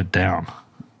basis, we're down.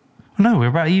 No, we're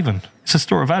about even. It's a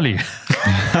store of value.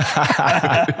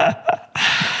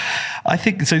 I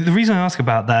think, so the reason I ask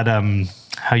about that,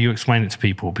 how you explain it to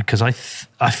people, because I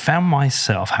found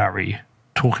myself, Harry,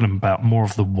 talking about more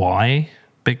of the why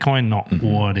Bitcoin, not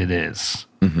what it is.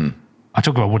 Mm-hmm. I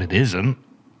talk about what it isn't,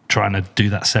 trying to do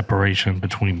that separation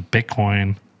between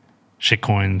Bitcoin,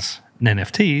 shitcoins, and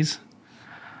NFTs.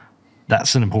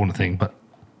 That's an important thing, but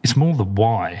it's more the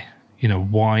why. You know,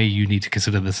 why you need to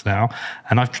consider this now.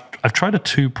 And I've tried a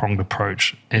two-pronged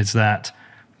approach, is that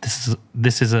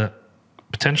this is a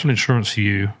potential insurance for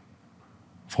you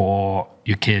for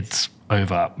your kids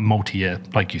over multi-year,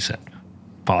 like you said,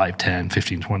 5, 10,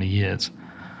 15, 20 years.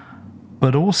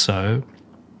 But also,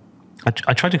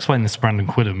 I tried to explain this to Brandon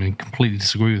Quidham and he completely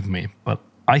disagreed with me, but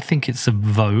I think it's a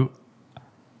vote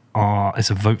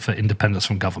for independence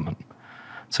from government.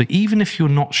 So even if you're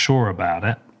not sure about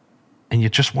it, and you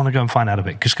just want to go and find out a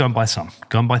bit, just go and buy some.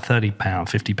 Go and buy £30,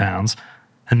 £50,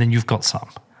 and then you've got some.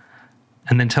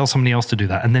 And then tell somebody else to do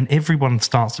that. And then everyone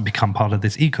starts to become part of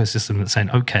this ecosystem that's saying,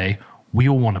 okay, we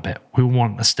all want a bit. We all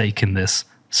want a stake in this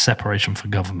separation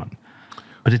from government.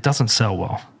 But it doesn't sell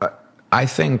well. I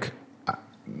think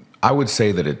I would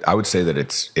say that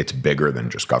it's bigger than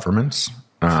just governments.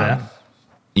 Fair.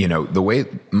 You know, the way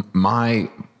my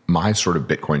sort of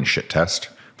Bitcoin shit test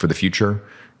for the future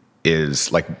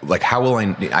is like how will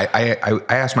I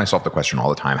ask myself the question all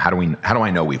the time, how do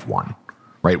I know we've won?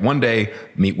 Right? One day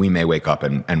we may wake up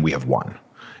and we have won.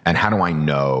 And how do I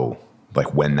know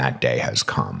like when that day has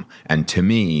come? And to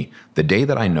me, the day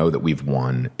that I know that we've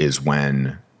won is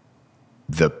when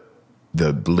the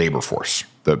labor force,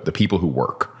 the people who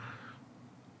work,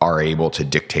 are able to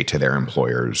dictate to their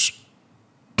employers,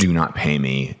 do not pay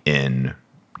me in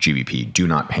GBP, do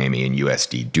not pay me in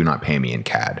USD, do not pay me in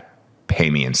CAD,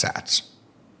 pay me in sats.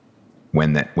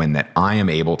 When that I am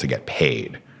able to get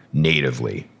paid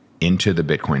natively into the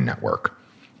Bitcoin network,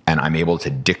 and I'm able to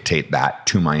dictate that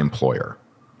to my employer,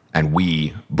 and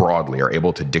we broadly are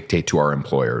able to dictate to our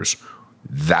employers,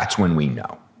 that's when we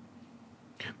know.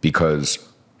 Because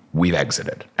we've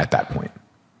exited at that point.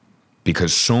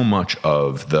 Because so much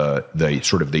of the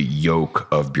sort of the yoke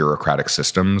of bureaucratic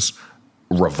systems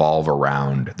revolve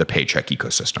around the paycheck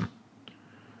ecosystem.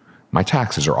 My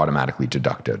taxes are automatically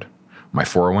deducted. My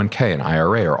 401k and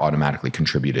IRA are automatically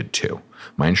contributed to.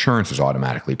 My insurance is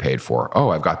automatically paid for. Oh,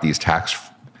 I've got these tax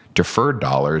deferred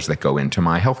dollars that go into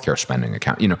my healthcare spending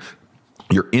account. You know,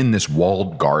 you're in this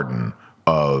walled garden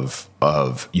of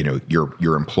you know,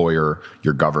 your employer,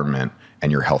 your government,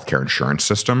 and your healthcare insurance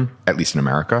system, at least in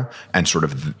America, and sort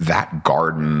of that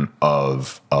garden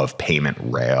of payment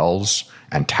rails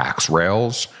and tax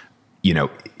rails, you know,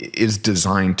 is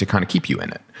designed to kind of keep you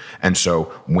in it. And so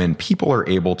when people are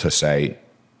able to say,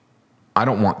 I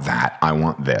don't want that, I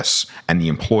want this, and the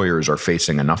employers are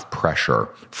facing enough pressure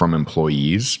from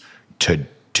employees to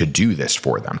do this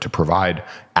for them, to provide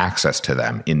access to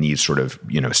them in these sort of,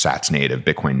 you know, Sats native,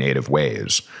 Bitcoin native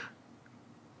ways,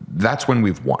 that's when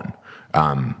we've won.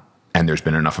 And there's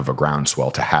been enough of a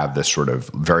groundswell to have this sort of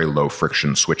very low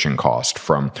friction switching cost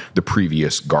from the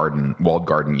previous walled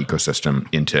garden ecosystem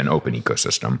into an open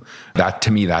ecosystem. That,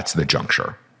 to me, that's the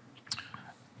juncture.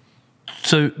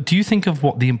 So do you think of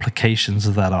what the implications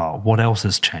of that are? What else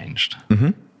has changed? Mm-hmm.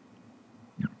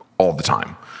 All the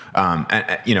time.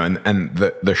 And you know, and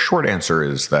the short answer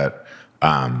is that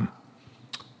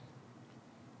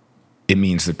it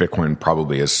means that Bitcoin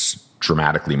probably is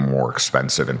dramatically more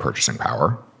expensive in purchasing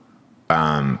power.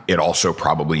 It also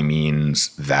probably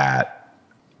means that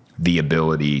the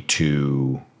ability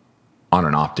to, on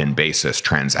an opt-in basis,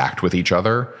 transact with each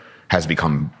other has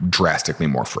become drastically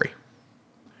more free.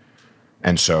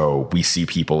 And so we see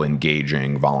people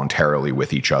engaging voluntarily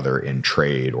with each other in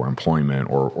trade or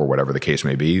employment or whatever the case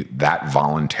may be. That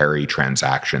voluntary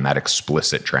transaction, that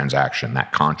explicit transaction,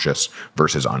 that conscious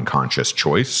versus unconscious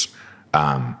choice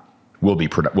will be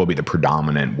the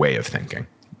predominant way of thinking.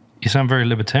 You sound very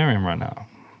libertarian right now.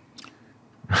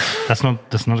 That's not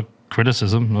a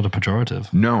criticism, not a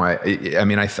pejorative. No, I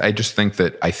mean, I just think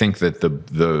that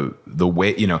the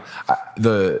way, you know,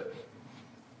 the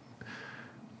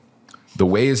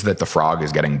ways that the frog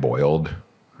is getting boiled,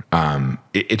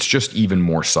 it's just even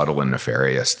more subtle and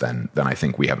nefarious than I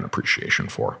think we have an appreciation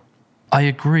for. I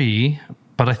agree,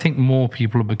 but I think more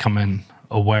people are becoming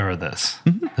aware of this.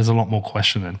 Mm-hmm. There's a lot more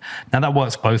questioning. Now, that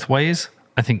works both ways.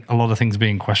 I think a lot of things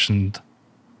being questioned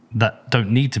that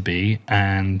don't need to be,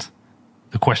 and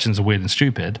the questions are weird and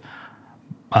stupid.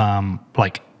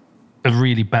 Like a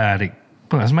really bad,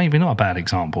 well, it's maybe not a bad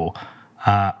example.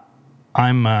 I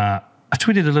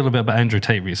tweeted a little bit about Andrew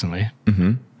Tate recently.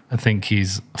 Mm-hmm. I think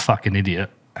he's a fucking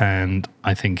idiot, and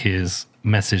I think his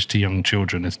message to young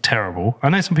children is terrible. I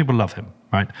know some people love him,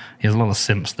 right? He has a lot of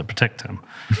simps that protect him.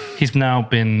 He's now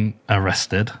been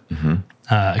arrested, mm-hmm.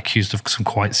 Accused of some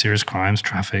quite serious crimes,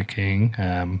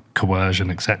 trafficking,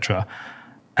 coercion, etc.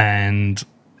 And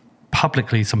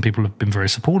publicly, some people have been very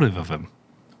supportive of him.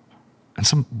 And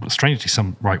strangely,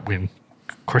 some right-wing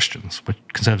Christians,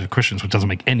 conservative Christians, which doesn't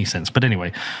make any sense. But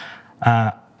anyway,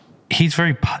 he's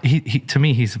very, to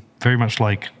me, he's very much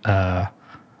like I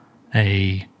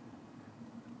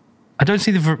don't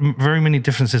see very many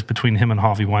differences between him and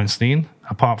Harvey Weinstein,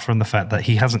 apart from the fact that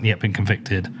he hasn't yet been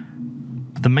convicted.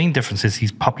 But the main difference is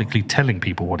he's publicly telling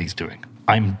people what he's doing.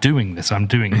 I'm doing this, I'm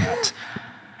doing that.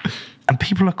 And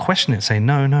people are questioning it, saying,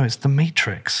 no, it's the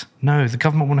Matrix. No, the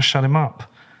government want to shut him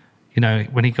up. You know,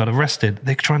 when he got arrested,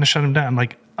 they're trying to shut him down.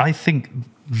 Like, I think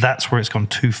that's where it's gone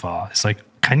too far. It's like,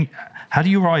 how do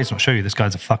your eyes not show you this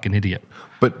guy's a fucking idiot?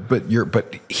 But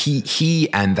he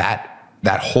and that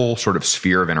whole sort of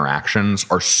sphere of interactions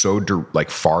are so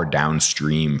far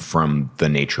downstream from the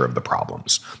nature of the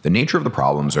problems. The nature of the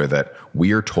problems are that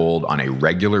we are told on a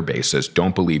regular basis,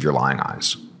 don't believe your lying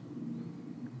eyes.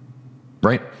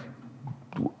 Right?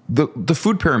 The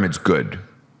food pyramid's good.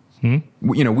 You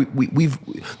know, we've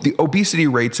the obesity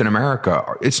rates in America,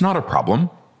 it's not a problem.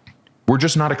 We're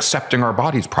just not accepting our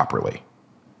bodies properly.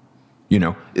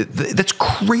 That's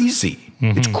crazy.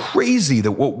 It's crazy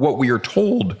that what we are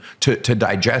told to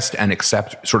digest and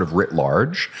accept sort of writ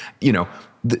large,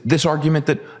 this argument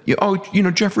that,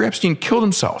 Jeffrey Epstein killed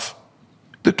himself.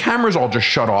 The cameras all just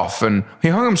shut off and he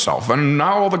hung himself and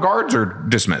now all the guards are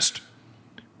dismissed.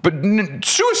 But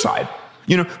suicide,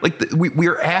 we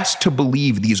are asked to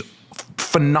believe these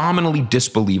phenomenally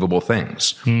disbelievable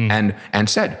things and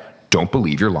said, don't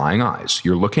believe your lying eyes.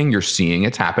 You're looking, you're seeing,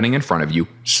 it's happening in front of you.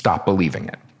 Stop believing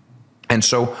it. And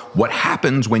so what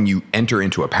happens when you enter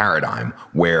into a paradigm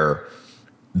where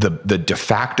the de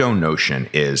facto notion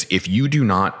is if you do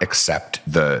not accept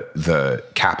the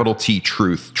capital T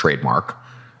truth trademark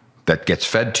that gets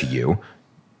fed to you,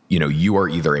 you are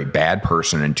either a bad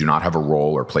person and do not have a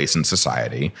role or place in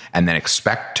society, and then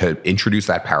expect to introduce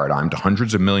that paradigm to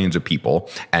hundreds of millions of people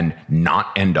and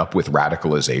not end up with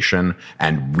radicalization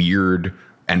and weird,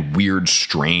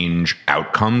 strange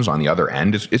outcomes on the other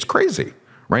end. It's crazy,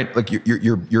 right? Like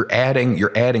you're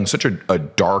adding such a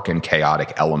dark and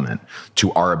chaotic element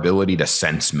to our ability to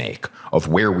sense make of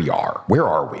where we are. Where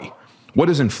are we? What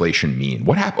does inflation mean?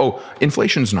 What happened? Oh,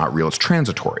 inflation's not real. It's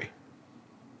transitory.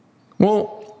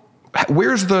 Well,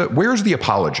 where's the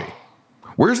apology?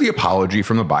 Where's the apology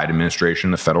from the Biden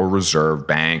administration, the Federal Reserve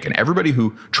Bank, and everybody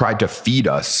who tried to feed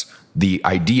us the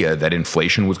idea that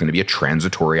inflation was going to be a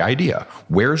transitory idea?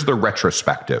 Where's the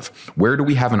retrospective? Where do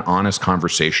we have an honest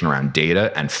conversation around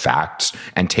data and facts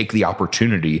and take the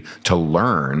opportunity to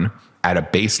learn at a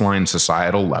baseline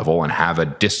societal level and have a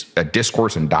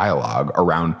discourse and dialogue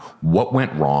around what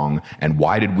went wrong and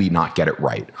why did we not get it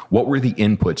right? What were the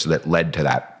inputs that led to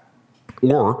that?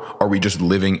 Or are we just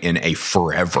living in a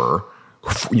forever,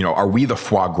 are we the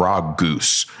foie gras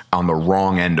goose on the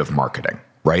wrong end of marketing,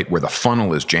 right? Where the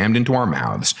funnel is jammed into our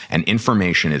mouths and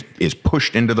information is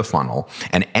pushed into the funnel,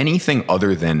 and anything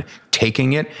other than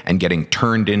taking it and getting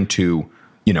turned into,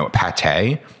 a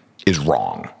pate is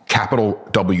wrong. Capital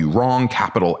W wrong,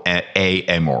 capital A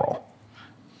immoral.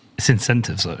 It's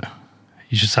incentives, though.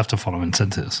 You just have to follow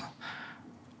incentives.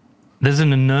 There's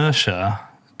an inertia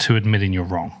to admitting you're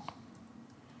wrong.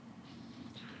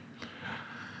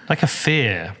 Like a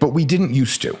fear. But we didn't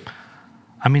used to.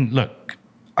 I mean, look,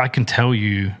 I can tell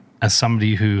you as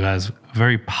somebody who has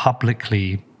very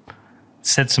publicly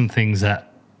said some things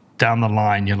that down the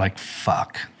line you're like,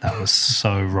 fuck, that was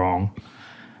so wrong.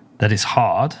 That is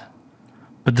hard.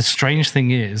 But the strange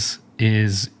thing is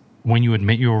when you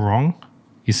admit you're wrong,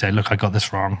 you say, look, I got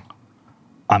this wrong.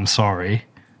 I'm sorry.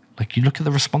 Like, you look at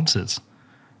the responses.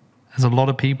 There's a lot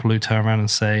of people who turn around and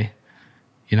say,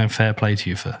 fair play to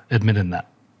you for admitting that.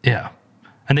 Yeah.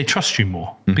 And they trust you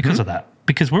more because of that.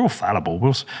 Because we're all fallible.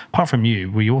 Apart from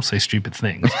you, we all say stupid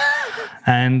things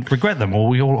and regret them, or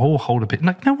we all hold a bit.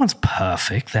 Like, no one's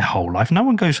perfect their whole life. No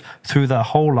one goes through their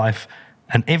whole life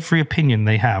and every opinion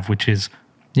they have, which is,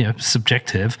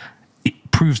 subjective,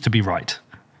 it proves to be right.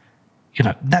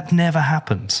 That never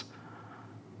happens.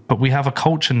 But we have a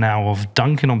culture now of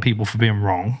dunking on people for being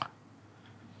wrong.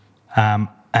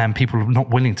 And people are not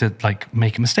willing to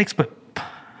make mistakes.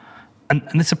 And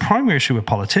it's a primary issue with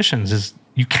politicians is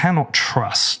you cannot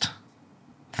trust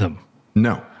them.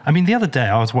 No. I mean, the other day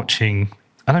I was watching,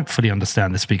 I don't fully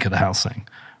understand the Speaker of the House thing.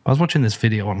 I was watching this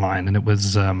video online and it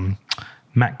was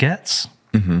Matt Gaetz.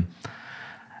 Mm-hmm.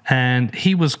 And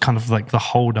he was kind of like the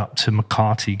hold up to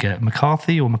McCarthy. Is it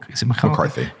McCarthy?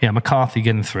 McCarthy. Yeah, McCarthy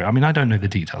getting through. I mean, I don't know the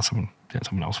details. Someone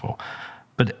else will.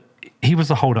 But he was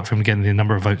the hold up for him getting the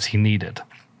number of votes he needed.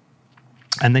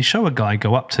 And they show a guy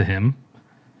go up to him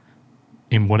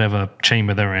in whatever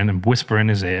chamber they're in and whisper in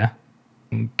his ear.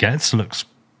 And Gaetz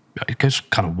it goes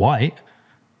kind of white.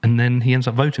 And then he ends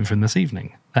up voting for him that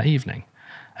evening.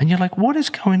 And you're like, what is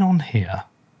going on here?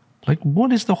 Like,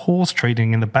 what is the horse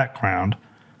trading in the background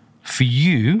for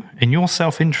you in your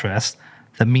self-interest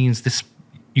that means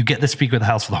you get the Speaker of the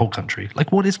House for the whole country?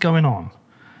 Like, what is going on?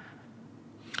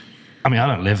 I mean, I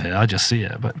don't live here. I just see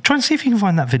it. But try and see if you can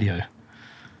find that video.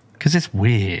 Because it's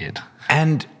weird.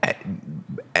 And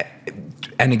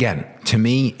again, to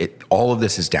me, all of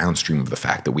this is downstream of the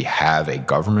fact that we have a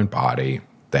government body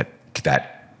that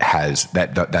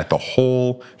the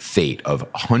whole fate of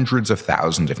hundreds of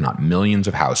thousands, if not millions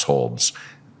of households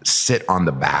sit on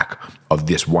the back of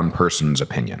this one person's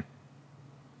opinion.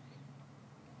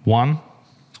 One?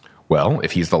 Well,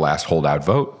 if he's the last holdout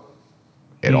vote,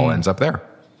 it all ends up there,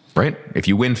 right? If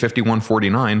you win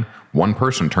 51-49, one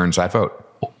person turns that vote.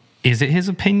 Is it his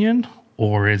opinion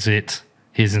or is it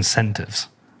his incentives?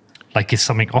 Like, is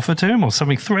something offered to him or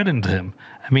something threatened to him?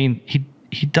 I mean,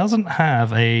 he doesn't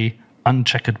have a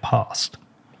uncheckered past.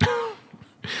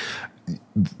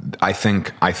 I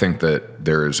think that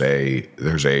there's a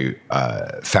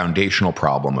foundational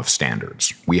problem of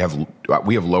standards. We have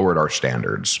lowered our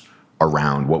standards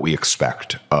around what we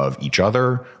expect of each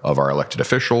other, of our elected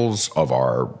officials, of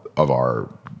our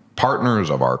partners,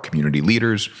 of our community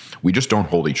leaders. We just don't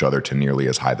hold each other to nearly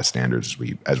as high the standards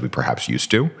as we perhaps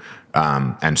used to.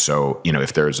 And so,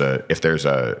 if there's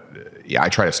a, I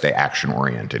try to stay action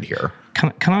oriented here.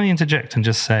 Can I interject and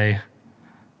just say,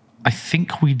 I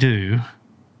think we do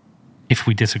if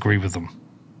we disagree with them.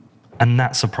 And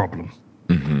that's a problem.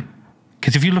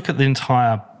 Because if you look at the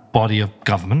entire body of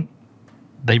government,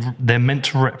 they're meant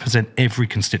to represent every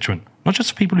constituent, not just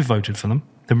the people who voted for them.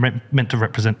 They're meant to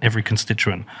represent every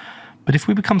constituent. But if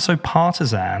we become so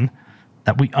partisan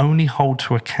that we only hold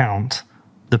to account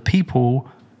the people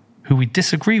who we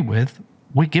disagree with,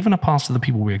 we're given a pass to the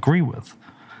people we agree with.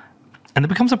 And there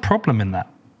becomes a problem in that.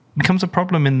 It becomes a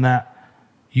problem in that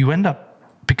you end up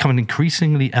becoming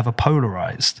increasingly ever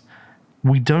polarized.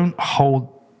 We don't hold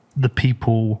the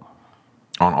people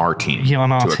on our team. Yeah,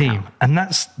 on our team. Account. And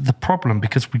that's the problem,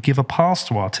 because we give a pass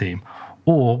to our team.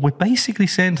 Or we're basically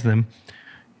saying to them,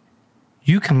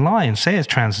 you can lie and say it's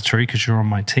transitory because you're on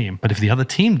my team. But if the other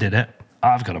team did it,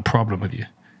 I've got a problem with you.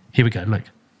 Here we go, look.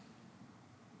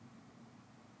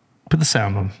 Put the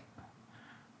sound on.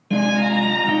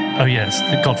 Oh, yes,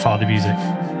 the Godfather music.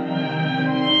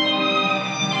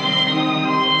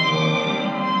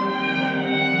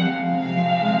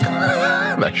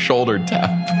 That shoulder tap.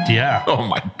 Yeah. Oh,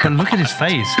 my God. And look at his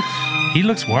face. He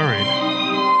looks worried.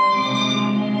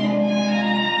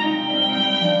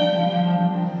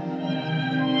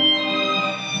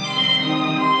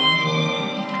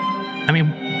 I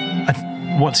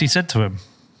mean, what's he said to him?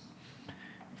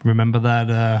 Remember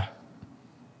that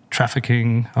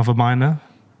trafficking of a minor,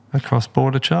 a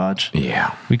cross-border charge?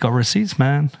 Yeah. We got receipts,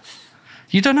 man.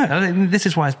 You don't know. I mean, this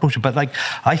is why it's bullshit. But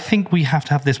I think we have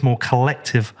to have this more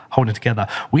collective holding together.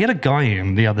 We had a guy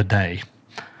in the other day.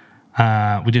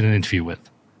 We did an interview with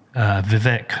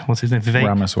Vivek. What's his name? Vivek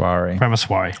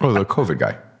Ramaswamy. Oh, the COVID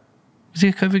guy. Is he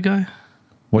a COVID guy?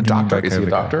 What do you mean by Doctor? Is he a COVID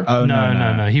doctor? guy? Oh,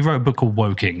 No. He wrote a book called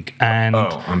Woking, and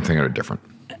I'm thinking of it different.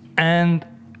 and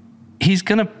he's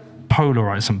going to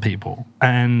polarize some people.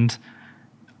 And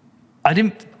I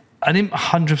didn't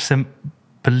 100%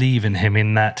 believe in him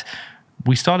in that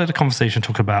we started a conversation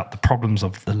talking about the problems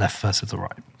of the left versus the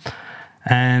right.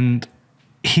 And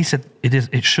he said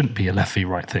it shouldn't be a left v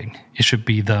right thing. It should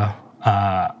be the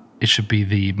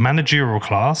managerial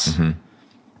class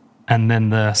and then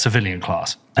the civilian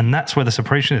class. And that's where the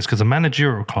separation is, because the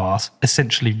managerial class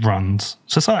essentially runs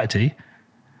society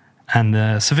and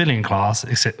the civilian class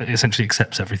essentially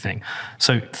accepts everything.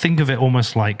 So think of it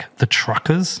almost like the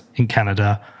truckers in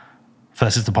Canada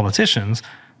versus the politicians.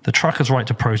 The truckers' right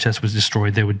to protest was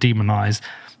destroyed. They were demonized.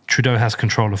 Trudeau has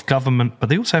control of government, but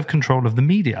they also have control of the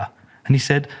media. And he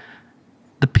said,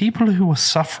 the people who are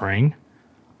suffering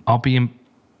are being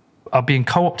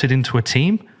co-opted into a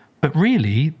team, but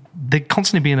really they're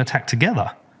constantly being attacked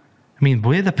together. I mean,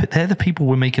 they're the people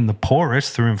we're making the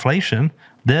poorest through inflation.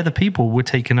 They're the people we're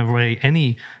taking away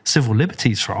any civil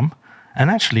liberties from. And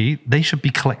actually, they should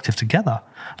be collective together.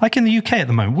 Like in the UK at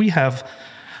the moment, we have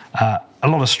a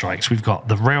lot of strikes. We've got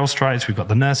the rail strikes. We've got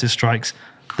the nurses' strikes.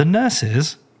 The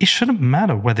nurses, it shouldn't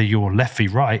matter whether you're left v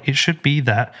right. It should be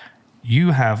that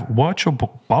you have worked your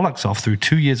bollocks off through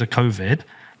 2 years of COVID.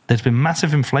 There's been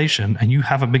massive inflation and you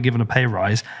haven't been given a pay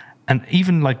rise. And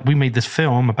even like we made this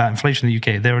film about inflation in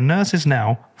the UK, there are nurses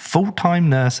now, full-time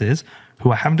nurses,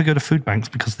 who are having to go to food banks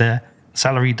because their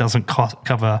salary doesn't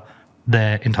cover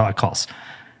their entire costs.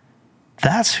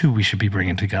 That's who we should be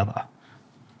bringing together.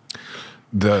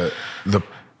 The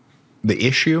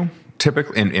issue,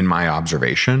 typically, in my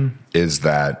observation, is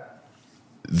that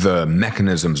the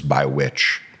mechanisms by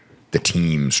which the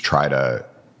teams try to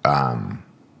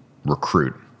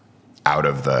recruit out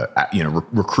of the,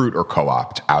 recruit or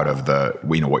co-opt out of the,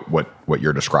 what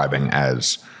you're describing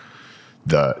as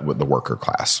the worker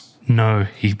class. No,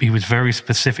 he was very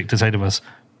specific to say to us,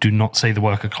 do not say the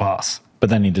worker class. But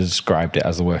then he described it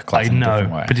as the worker class in a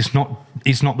different way. But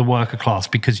it's not the worker class,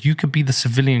 because you could be the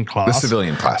civilian class. The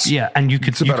civilian class. Yeah, and you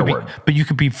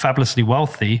could be fabulously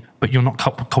wealthy, but you're not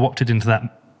co-opted into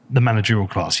the managerial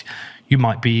class. You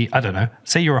might be, I don't know,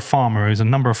 say you're a farmer who's a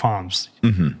number of farms.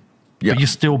 Mm-hmm. Yeah. But you're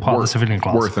still part of the civilian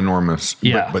class. Worth enormous.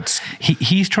 Yeah. But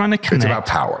he's trying to connect. It's about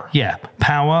power. Yeah.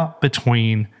 Power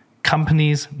between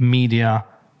companies, media,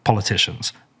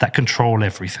 politicians that control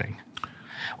everything.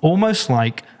 Almost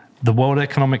like the World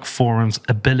Economic Forum's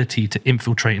ability to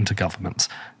infiltrate into governments.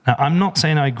 Now, I'm not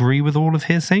saying I agree with all of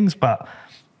his things, but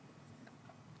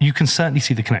you can certainly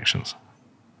see the connections.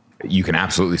 you can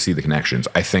absolutely see the connections.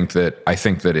 I think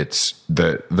that it's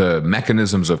the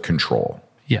mechanisms of control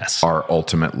Yes. are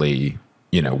ultimately,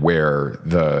 where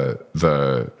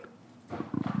the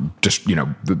just,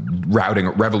 the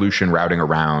revolution routing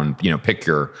around, pick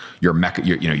your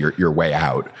way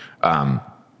out.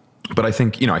 But I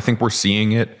think we're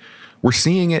seeing it. We're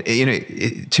seeing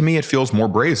it. To me, it feels more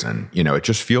brazen. It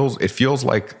just feels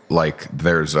like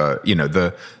there's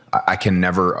I can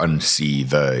never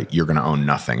unsee you're going to own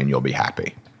nothing and you'll be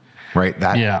happy, right?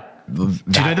 Do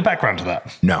you know the background to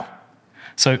that? No.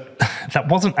 So that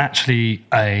wasn't actually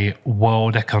a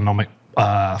World Economic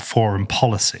Forum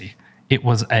policy. It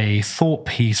was a thought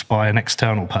piece by an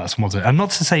external person, was it? And not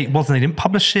to say it wasn't, they didn't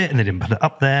publish it and they didn't put it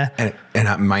up there.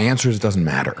 And my answer is it doesn't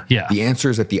matter. Yeah. The answer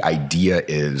is that the idea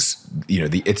is,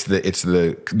 it's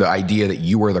the idea that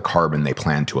you are the carbon they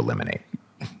plan to eliminate.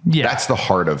 Yeah. That's the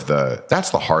heart of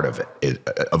it,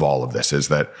 of all of this, is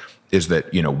that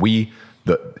we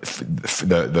for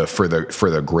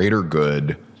the greater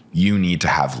good, you need to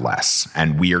have less,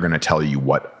 and we are going to tell you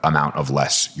what amount of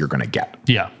less you're going to get.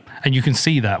 Yeah. And you can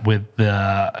see that with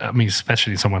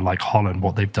especially someone like Holland,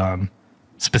 what they've done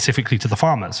specifically to the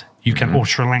farmers. Or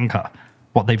Sri Lanka,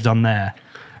 what they've done there.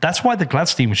 That's why the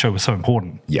Gladstein show was so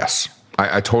important. Yes,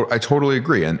 I totally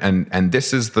agree. And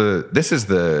this is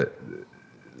the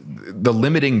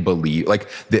limiting belief. Like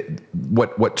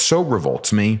what so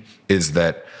revolts me is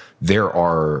that there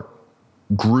are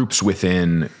groups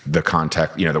within the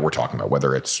context, that we're talking about,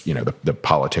 whether it's, the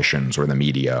politicians or the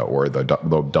media or the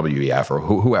WEF or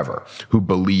whoever, who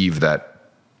believe that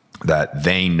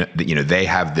they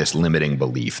have this limiting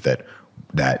belief that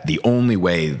the only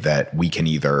way that we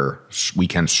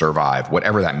can survive,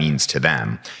 whatever that means to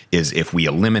them, is if we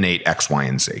eliminate X, Y,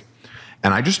 and Z.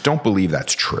 And I just don't believe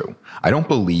that's true. I don't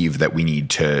believe that we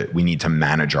need to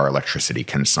manage our electricity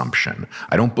consumption.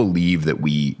 I don't believe that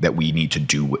we need to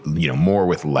do more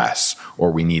with less, or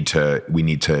we need to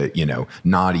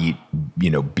not eat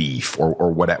beef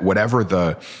or whatever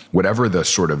the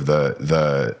sort of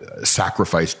the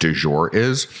sacrifice du jour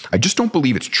is. I just don't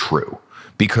believe it's true,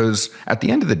 because at the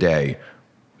end of the day,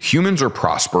 humans are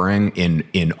prospering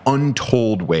in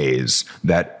untold ways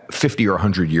that 50 or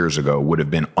 100 years ago would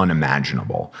have been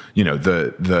unimaginable.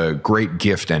 The great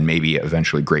gift and maybe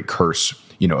eventually great curse,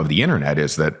 of the internet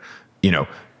is that,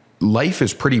 life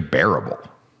is pretty bearable.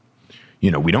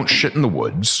 We don't shit in the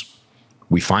woods.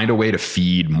 We find a way to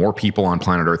feed more people on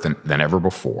planet Earth than ever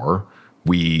before.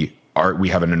 We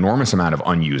have an enormous amount of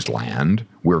unused land.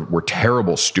 We're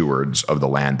terrible stewards of the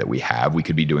land that we have. We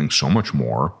could be doing so much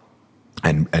more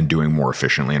and doing more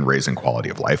efficiently and raising quality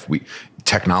of life.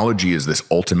 Technology is this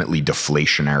ultimately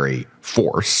deflationary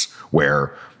force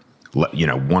where,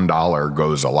 $1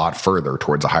 goes a lot further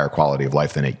towards a higher quality of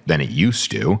life than it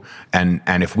used to. And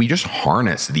if we just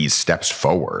harness these steps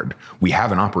forward, we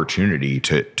have an opportunity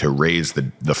to raise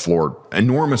the floor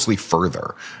enormously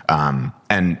further.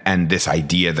 And this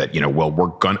idea that,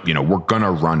 we're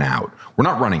gonna run out. We're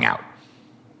not running out.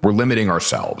 We're limiting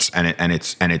ourselves, and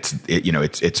it's a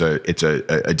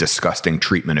disgusting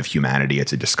treatment of humanity.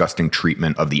 It's a disgusting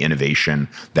treatment of the innovation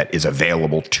that is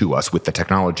available to us with the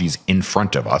technologies in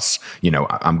front of us.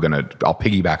 I'll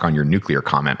piggyback on your nuclear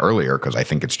comment earlier, because I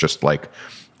think it's just like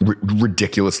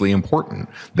ridiculously important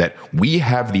that we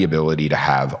have the ability to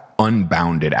have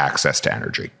unbounded access to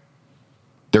energy.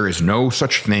 There is no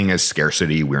such thing as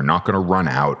scarcity. We're not going to run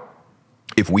out.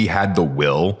 If we had the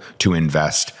will to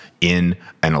invest in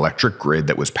an electric grid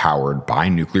that was powered by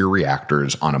nuclear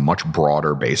reactors on a much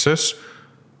broader basis,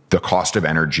 the cost of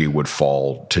energy would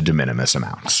fall to de minimis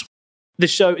amounts.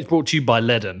 This show is brought to you by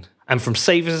Ledden. And from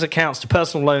savings accounts to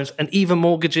personal loans and even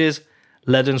mortgages,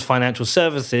 Ledden's financial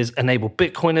services enable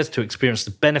Bitcoiners to experience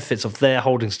the benefits of their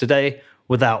holdings today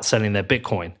without selling their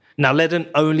Bitcoin. Now, Ledden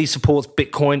only supports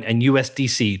Bitcoin and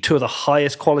USDC, two of the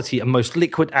highest quality and most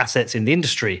liquid assets in the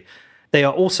industry. They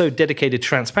are also dedicated to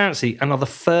transparency and are the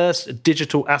first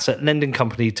digital asset lending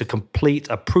company to complete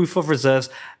a proof of reserves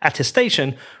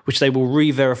attestation, which they will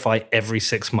re-verify every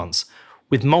 6 months.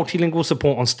 With multilingual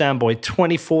support on standby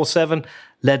 24/7,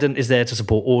 Ledden is there to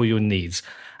support all your needs.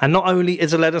 And not only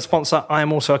is a Ledden sponsor, I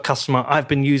am also a customer. I've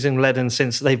been using Ledden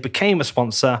since they became a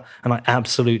sponsor, and I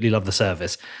absolutely love the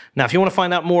service. Now, if you want to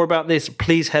find out more about this,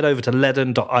 please head over to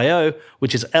ledden.io,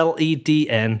 which is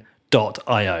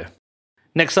LEDN.io.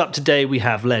 Next up today, we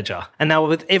have Ledger. And now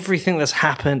with everything that's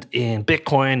happened in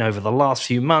Bitcoin over the last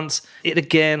few months, it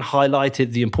again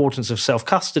highlighted the importance of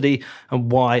self-custody and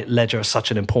why Ledger is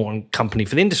such an important company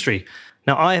for the industry.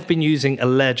 Now, I have been using a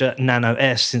Ledger Nano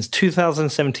S since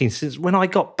 2017, since when I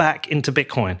got back into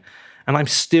Bitcoin. and I'm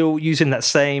still using that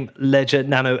same Ledger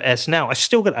Nano S now.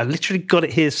 I literally got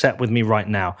it here set with me right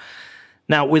now.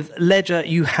 Now, with Ledger,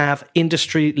 you have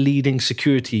industry-leading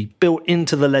security built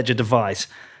into the Ledger device.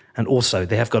 And also,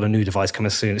 they have got a new device coming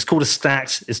soon. It's called a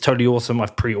Stax. It's totally awesome.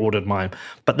 I've pre-ordered mine.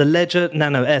 But the Ledger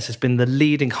Nano S has been the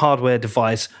leading hardware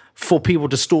device for people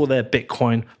to store their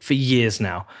Bitcoin for years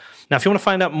now. Now, if you want to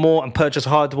find out more and purchase a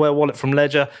hardware wallet from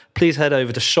Ledger, please head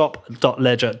over to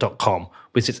shop.ledger.com,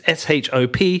 which is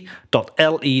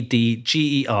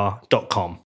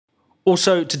shop.ledger.com.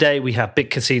 Also, today we have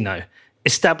BitCasino.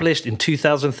 Established in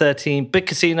 2013,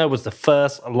 BitCasino was the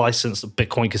first licensed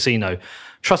Bitcoin casino,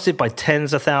 trusted by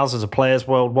tens of thousands of players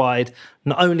worldwide.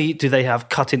 Not only do they have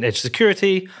cutting-edge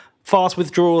security, fast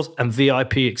withdrawals, and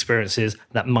VIP experiences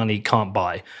that money can't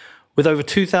buy. With over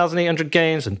 2,800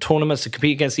 games and tournaments to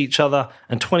compete against each other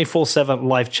and 24/7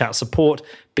 live chat support,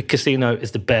 BitCasino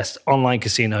is the best online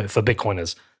casino for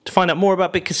Bitcoiners. To find out more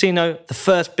about BitCasino, the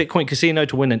first Bitcoin casino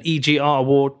to win an EGR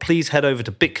award, please head over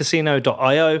to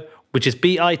bitcasino.io, which is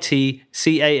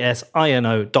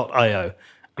bitcasino.io.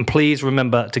 And please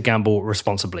remember to gamble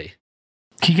responsibly.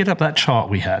 Can you get up that chart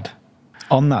we had?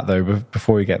 On that, though,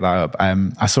 before we get that up,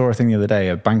 I saw a thing the other day.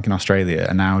 A bank in Australia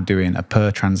are now doing a per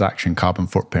transaction carbon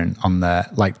footprint on their,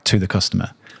 like, to the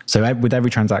customer. So with every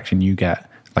transaction, you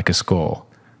get like a score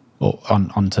or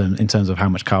in terms of how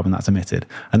much carbon that's emitted,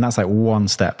 and that's like one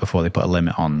step before they put a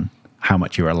limit on how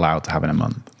much you're allowed to have in a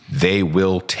month. They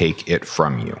will take it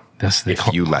from you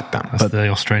if you let them. That's the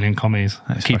Australian commies.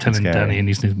 I keep telling Danny he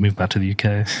needs to move back to the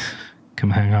UK. Come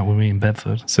hang out with me in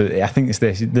Bedford. So I think it's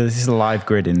this is a live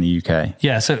grid in the UK.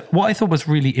 Yeah, so what I thought was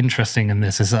really interesting in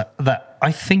this is that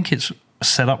I think it's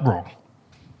set up wrong.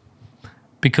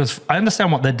 Because I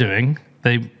understand what they're doing.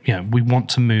 We want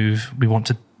to move, we want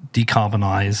to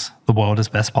decarbonize the world as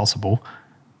best possible.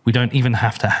 We don't even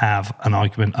have to have an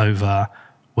argument over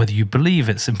whether you believe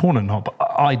it's important or not, but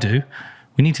I do.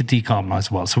 We need to decarbonize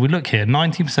the world. So we look here,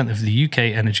 19% of the UK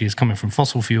energy is coming from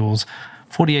fossil fuels,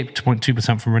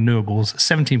 48.2% from renewables,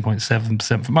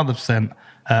 17.7%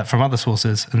 from other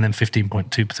sources, and then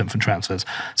 15.2% from transfers.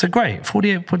 So great,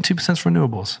 48.2% from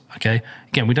renewables. Okay,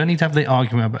 again, we don't need to have the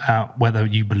argument about whether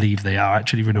you believe they are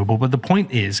actually renewable, but the point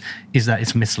is that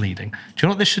it's misleading. Do you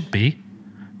know what this should be?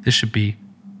 This should be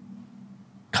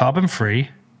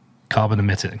carbon-free,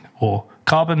 carbon-emitting, or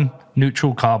carbon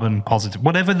neutral, carbon positive,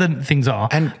 whatever the things are,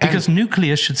 because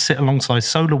nuclear should sit alongside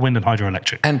solar, wind, and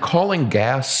hydroelectric. And calling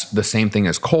gas the same thing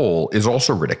as coal is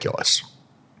also ridiculous.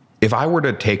 If I were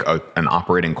to take an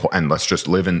operating coal, and let's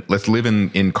live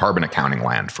in carbon accounting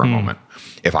land for a moment.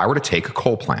 If I were to take a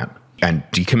coal plant and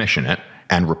decommission it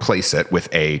and replace it with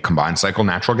a combined cycle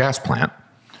natural gas plant,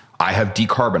 I have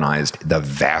decarbonized the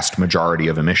vast majority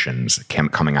of emissions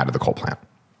coming out of the coal plant.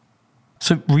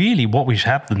 So really what we should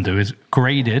have them do is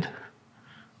graded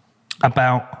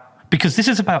because this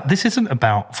isn't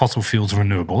about fossil fuels or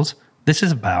renewables. This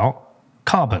is about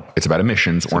carbon. It's about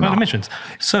emissions or not. Emissions.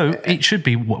 So it should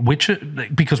be,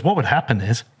 because what would happen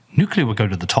is nuclear would go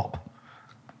to the top.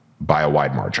 By a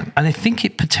wide margin. And I think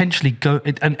it potentially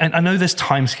and I know there's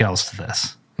timescales to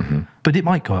this, but it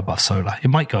might go above solar. It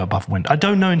might go above wind. I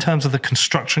don't know in terms of the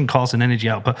construction cost and energy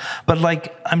output, but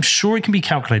like, I'm sure it can be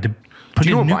calculated. Do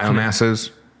you know what biomass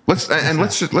is? Let's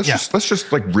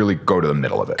just like really go to the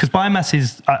middle of it. Because biomass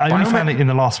is, I only found it in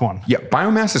the last one. Yeah,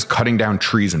 biomass is cutting down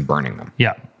trees and burning them.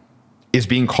 Yeah. Is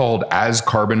being called as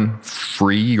carbon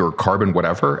free or carbon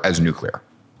whatever as nuclear.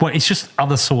 Well, it's just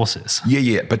other sources.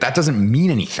 Yeah, but that doesn't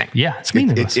mean anything. Yeah, it's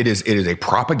meaningless. It is a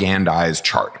propagandized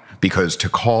chart, because to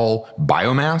call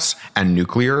biomass and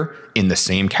nuclear in the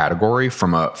same category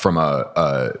from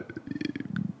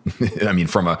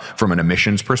an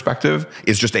emissions perspective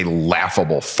is just a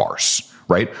laughable farce,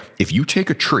 right? If you take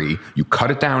a tree, you cut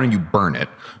it down and you burn it,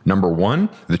 number one,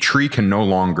 the tree can no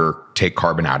longer take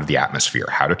carbon out of the atmosphere.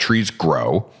 How do trees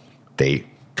grow? They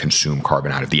consume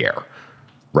carbon out of the air,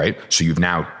 right? So you've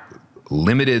now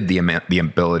limited the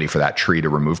ability for that tree to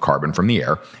remove carbon from the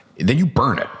air. Then you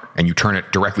burn it and you turn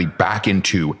it directly back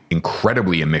into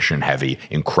incredibly emission heavy,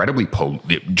 incredibly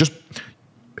just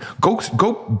Go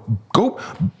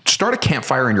start a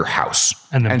campfire in your house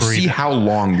and see how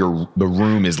long the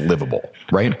room is livable,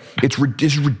 right? It's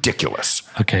ridiculous.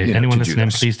 Okay, anyone listening,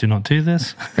 please do not do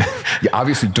this. Yeah,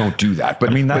 obviously don't do that. But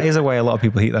I mean, that is a way a lot of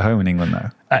people heat their home in England,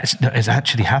 though. It's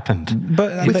actually happened.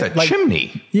 But with a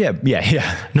chimney. Yeah.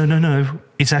 No.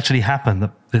 It's actually happened.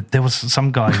 There was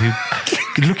some guy who,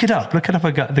 look it up,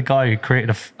 the guy who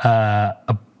created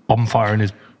a bonfire in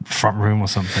his front room or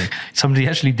something. Somebody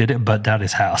actually did it and burnt down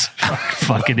his house.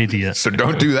 Fucking idiot. So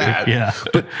don't do that. Yeah.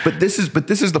 But this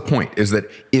is the point, is that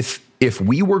if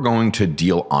we were going to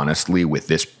deal honestly with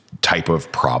this type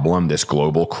of problem, this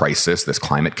global crisis, this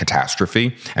climate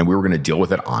catastrophe, and we were going to deal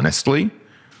with it honestly,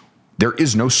 there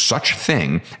is no such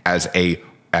thing as a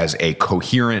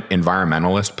coherent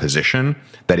environmentalist position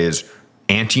that is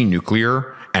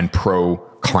anti-nuclear and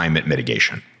pro-climate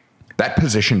mitigation. That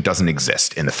position doesn't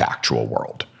exist in the factual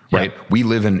world, right? Yeah. We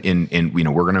live in you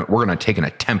know, we're gonna take an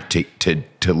attempt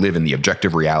to live in the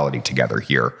objective reality together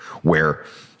here, where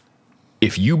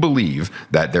if you believe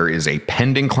that there is a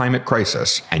pending climate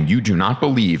crisis and you do not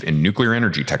believe in nuclear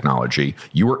energy technology,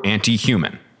 you are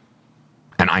anti-human.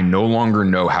 And I no longer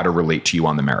know how to relate to you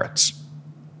on the merits.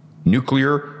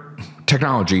 Nuclear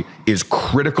technology is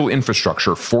critical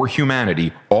infrastructure for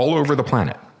humanity all over the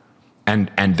planet.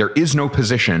 And there is no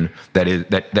position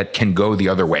that can go the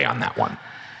other way on that one.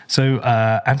 So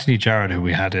Anthony Jarrett, who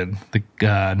we had in,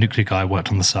 the nuclear guy, worked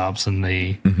on the subs and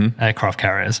the aircraft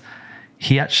carriers.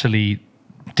 He actually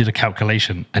did a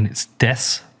calculation, and it's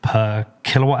deaths per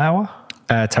kilowatt hour?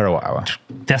 Terawatt hour.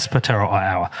 Deaths per terawatt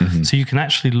hour. Mm-hmm. So you can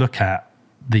actually look at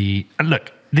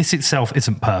look, this itself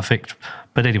isn't perfect,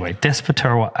 but anyway, deaths per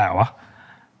terawatt hour.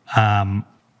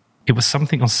 It was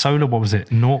something on solar, what was it?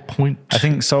 0. I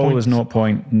think solar was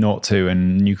 0.02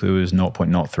 and nuclear was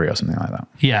 0.03 or something like that.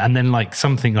 Yeah, and then like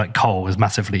something like coal was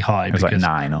massively high. It was like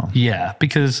 9 or... Yeah,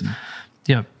 because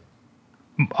you know,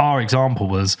 our example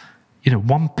was, you know,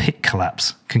 one pit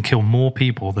collapse can kill more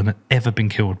people than have ever been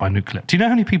killed by nuclear. Do you know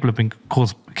how many people have been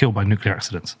killed by nuclear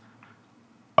accidents?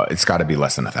 It's got to be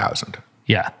less than 1,000.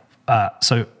 Yeah.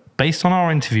 So based on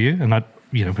our interview, and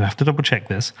we have to double check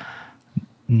this,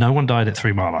 no one died at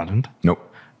 3 Mile Island. Nope.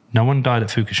 No one died at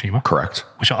Fukushima. Correct.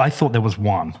 Which I thought there was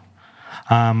one.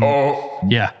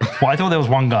 Yeah. Well, I thought there was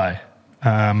one guy.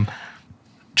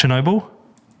 Chernobyl?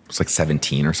 It's like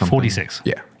 17 or something. 46.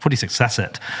 Yeah. 46, that's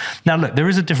it. Now, look, there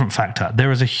is a different factor.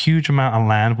 There is a huge amount of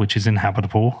land which is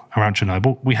inhabitable around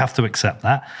Chernobyl. We have to accept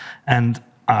that. And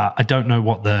I don't know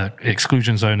what the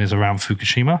exclusion zone is around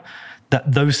Fukushima.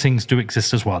 That those things do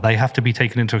exist as well. They have to be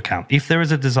taken into account. If there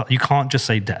is a disaster, you can't just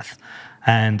say death.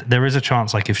 And there is a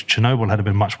chance, like if Chernobyl had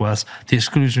been much worse, the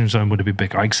exclusion zone would have been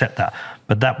bigger. I accept that.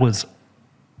 But that was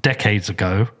decades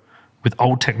ago with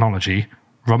old technology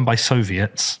run by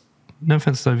Soviets. No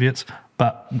offense, Soviets,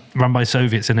 but run by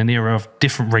Soviets in an era of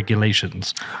different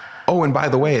regulations. Oh, and by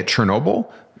the way, at Chernobyl,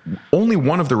 only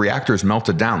one of the reactors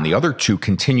melted down. The other 2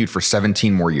 continued for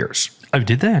 17 more years. Oh,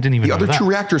 did they? I didn't even know that. The other 2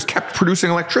 reactors kept producing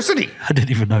electricity. I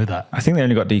didn't even know that. I think they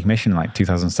only got decommissioned in like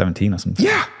 2017 or something.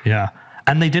 Yeah. Yeah.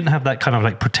 And they didn't have that kind of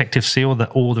like protective seal that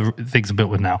all the things are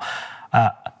built with now.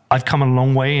 I've come a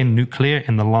long way in nuclear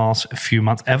in the last few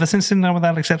months, ever since sitting down with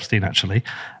Alex Epstein, actually,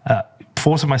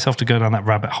 forcing myself to go down that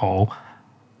rabbit hole.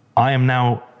 I am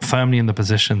now firmly in the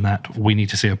position that we need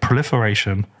to see a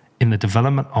proliferation in the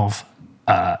development of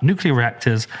nuclear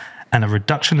reactors and a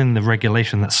reduction in the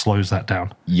regulation that slows that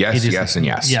down. Yes, yes, and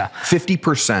yes. Yeah.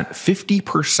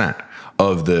 50%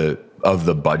 of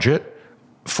the budget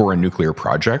for a nuclear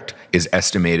project is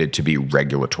estimated to be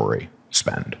regulatory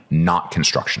spend, not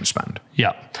construction spend.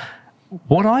 Yeah.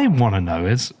 What I want to know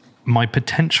is, my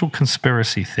potential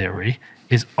conspiracy theory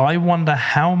is, I wonder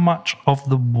how much of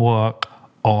the work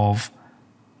of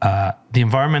the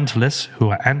environmentalists who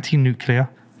are anti-nuclear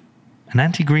and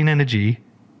anti-green energy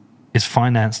is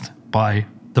financed by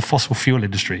the fossil fuel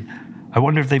industry. I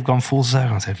wonder if they've gone full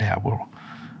circle and said, yeah, well,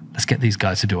 let's get these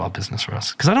guys to do our business for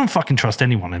us. Because I don't fucking trust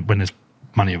anyone when there's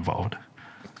money involved.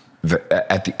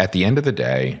 At the end of the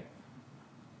day,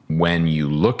 when you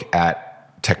look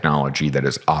at technology that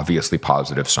is obviously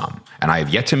positive sum, and I have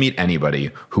yet to meet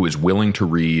anybody who is willing to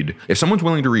read, if someone's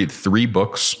willing to read 3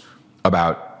 books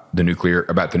about the nuclear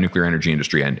energy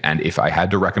industry, and if I had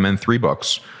to recommend 3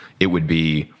 books, it would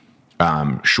be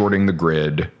Shorting the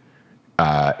Grid,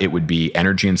 it would be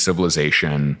Energy and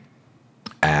Civilization,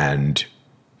 and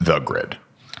The Grid.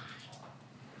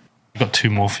 Got 2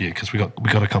 more for you because we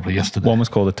got a couple yesterday. One was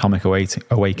called Atomic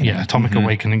Awakening. Yeah, Atomic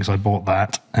Awakenings. I bought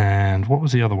that. And what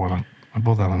was the other one? I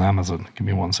bought that on Amazon. Give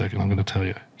me 1 second. I'm going to tell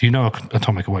you. Do you know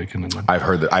Atomic Awakening? I've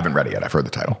heard that. I haven't read it yet. I've heard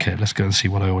the title. Okay, let's go and see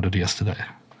what I ordered yesterday.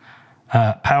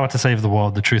 Power to Save the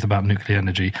World, The Truth About Nuclear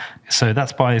Energy. So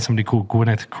that's by somebody called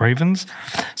Gwyneth Cravens.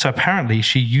 So apparently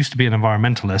she used to be an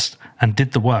environmentalist and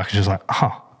did the work. And she's like,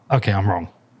 okay, I'm wrong.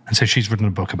 And so she's written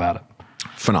a book about it.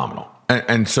 Phenomenal.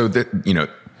 And so that,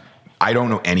 I don't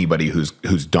know anybody who's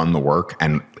done the work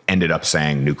and ended up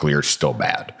saying nuclear is still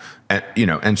bad.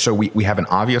 And so we have an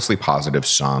obviously positive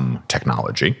sum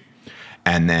technology,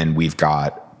 and then we've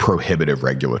got prohibitive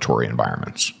regulatory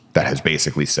environments that has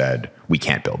basically said we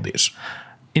can't build these.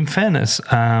 In fairness,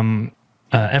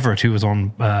 Everett, who was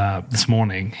on this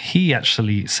morning, he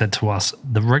actually said to us,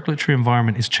 the regulatory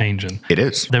environment is changing. It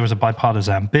is. There was a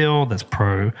bipartisan bill that's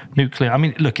pro-nuclear. I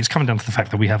mean, look, it's coming down to the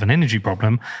fact that we have an energy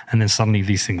problem, and then suddenly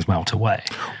these things melt away.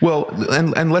 Well,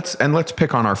 and let's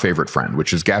pick on our favorite friend,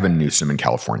 which is Gavin Newsom in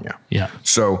California. Yeah.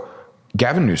 So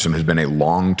Gavin Newsom has been a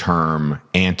long-term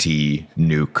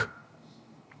anti-nuke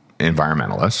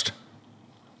environmentalist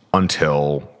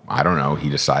until, I don't know, he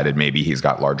decided maybe he's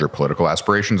got larger political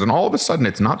aspirations, and all of a sudden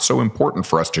it's not so important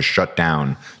for us to shut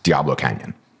down Diablo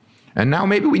Canyon. And now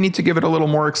maybe we need to give it a little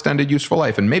more extended useful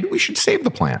life, and maybe we should save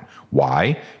the plant.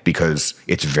 Why? Because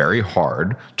it's very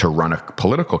hard to run a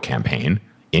political campaign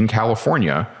in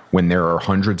California when there are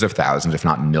hundreds of thousands, if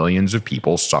not millions of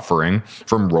people suffering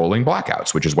from rolling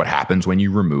blackouts, which is what happens when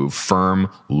you remove firm,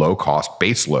 low-cost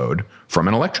base load from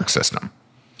an electric system.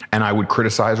 And I would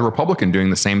criticize a Republican doing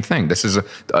the same thing. This is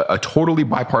a totally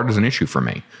bipartisan issue for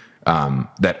me.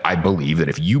 That I believe that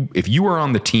if you are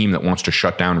on the team that wants to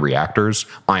shut down reactors,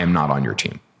 I am not on your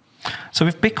team. So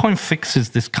if Bitcoin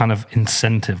fixes this kind of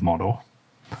incentive model,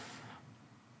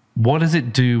 what does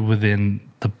it do within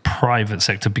the private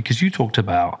sector? Because you talked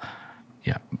about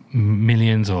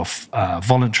millions of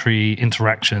voluntary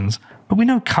interactions, but we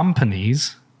know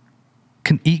companies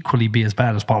can equally be as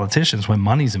bad as politicians when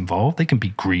money's involved. They can be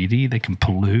greedy, they can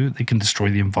pollute, they can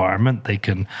destroy the environment, they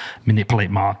can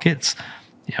manipulate markets.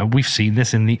 We've seen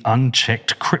this in the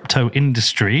unchecked crypto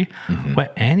industry,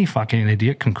 where any fucking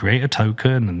idiot can create a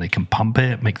token and they can pump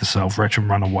it, make the self-rich and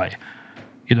run away.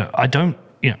 Getting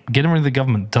rid of the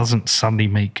government doesn't suddenly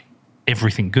make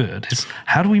everything good. It's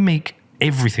how do we make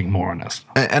everything more honest?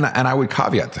 And I would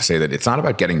caveat to say that it's not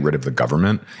about getting rid of the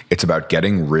government. It's about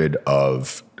getting rid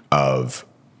of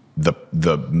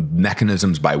the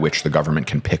mechanisms by which the government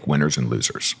can pick winners and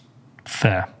losers.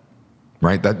 Fair.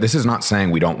 Right? That this is not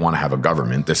saying we don't want to have a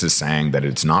government. This is saying that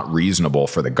it's not reasonable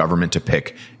for the government to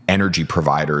pick energy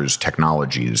providers,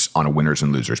 technologies on a winners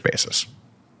and losers basis.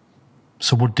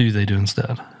 So what do they do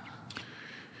instead?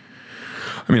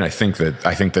 I mean, I think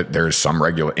that there's some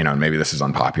maybe this is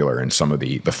unpopular in some of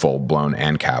the full-blown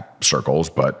ANCAP circles,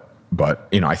 but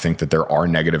I think that there are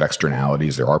negative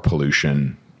externalities, there are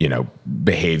pollution,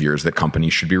 behaviors that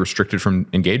companies should be restricted from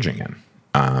engaging in.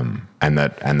 And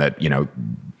that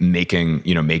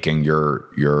making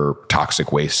your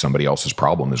toxic waste somebody else's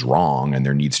problem is wrong, and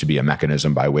there needs to be a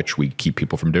mechanism by which we keep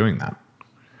people from doing that.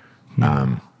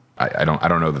 I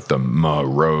don't know that the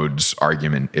roads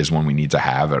argument is one we need to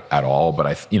have at all, but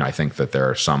I think that there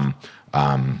are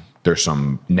there's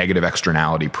some negative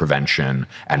externality prevention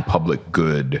and public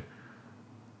good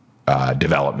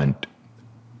development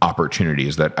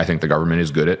opportunities that I think the government is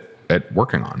good at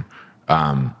working on.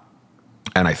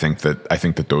 And I think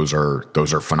that those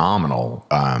are phenomenal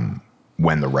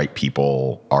when the right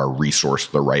people are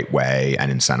resourced the right way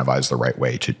and incentivized the right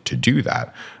way to do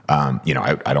that.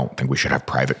 I don't think we should have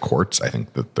private courts. I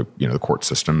think that the court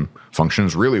system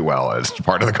functions really well as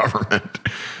part of the government.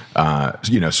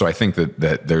 So I think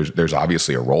that there's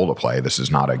obviously a role to play. This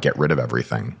is not a get rid of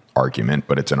everything argument,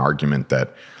 but it's an argument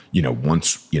that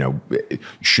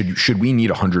should we need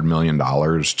 $100 million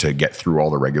to get through all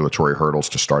the regulatory hurdles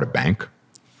to start a bank?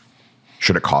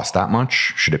 Should it cost that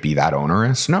much? Should it be that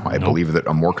onerous? No, I believe that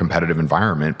a more competitive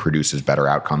environment produces better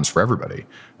outcomes for everybody.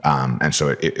 And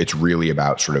so it's really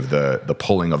about sort of the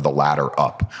pulling of the ladder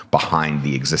up behind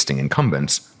the existing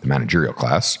incumbents, the managerial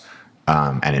class,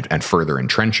 and further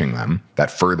entrenching them, that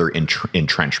further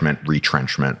retrenchment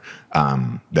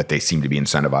that they seem to be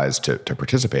incentivized to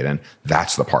participate in.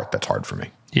 That's the part that's hard for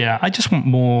me. Yeah, I just want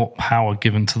more power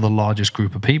given to the largest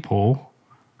group of people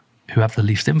who have the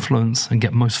least influence and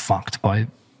get most fucked by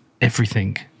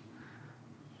everything.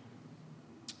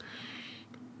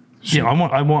 So,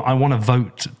 I want a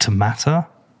vote to matter.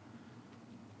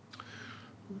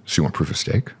 So you want proof of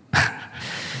stake?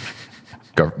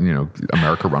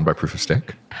 America run by proof of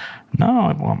stake?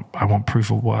 No, I want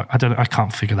proof of work. I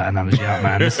can't figure that analogy out,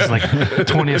 man. This is like the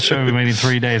 20th show we made in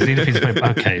 3 days. Need a piece of paper.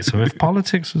 Okay, so if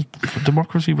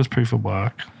democracy was proof of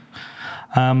work,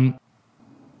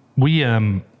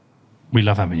 we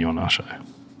love having you on our show.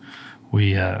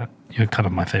 You're kind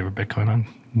of my favorite Bitcoin. I'm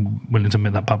willing to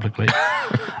admit that publicly.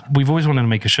 We've always wanted to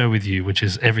make a show with you, which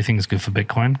is everything is good for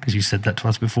Bitcoin, because you said that to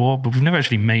us before, but we've never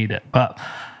actually made it. But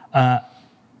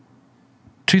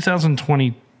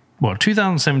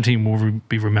 2017 will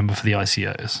be remembered for the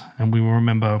ICOs, and we will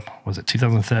remember,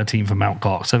 2013 for Mt.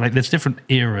 Gox. So there's different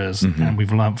eras, and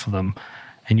we've learned for them.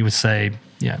 And you would say,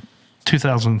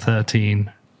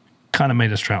 2013 kind of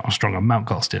made us stronger. Mt.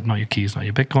 Gox did, not your keys, not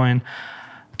your Bitcoin.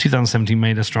 2017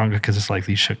 made us stronger because it's like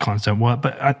these shit coins don't work.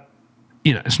 But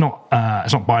it's not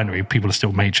binary. People are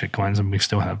still made shit coins, and we've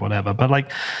still had whatever. But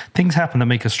like, things happen that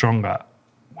make us stronger.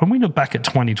 When we look back at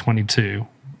 2022,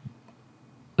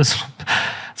 it's a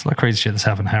lot of crazy shit that's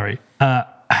happened, Harry.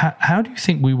 How do you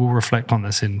think we will reflect on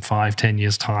this in 5-10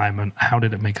 years' time, and how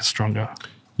did it make us stronger?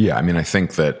 Yeah, I mean, I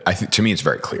think to me it's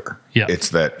very clear. Yeah. It's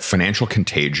that financial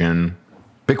contagion,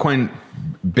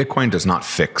 Bitcoin does not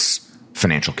fix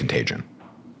financial contagion,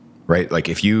 right? Like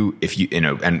if you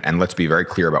know, and let's be very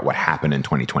clear about what happened in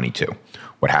 2022.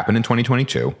 What happened in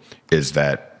 2022 is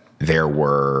that there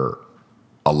were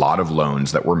a lot of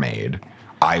loans that were made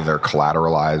either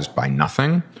collateralized by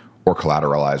nothing or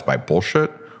collateralized by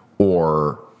bullshit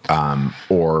or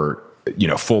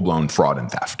full-blown fraud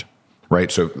and theft,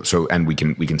 right? So and we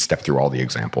can step through all the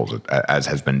examples as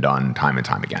has been done time and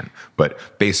time again. But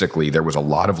basically, there was a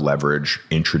lot of leverage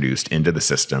introduced into the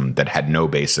system that had no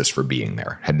basis for being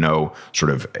there, had no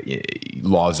sort of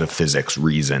laws of physics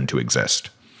reason to exist.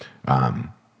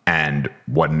 And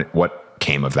what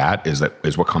came of that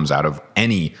is what comes out of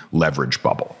any leverage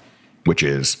bubble, which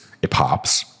is it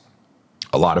pops.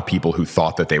 A lot of people who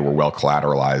thought that they were well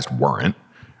collateralized weren't.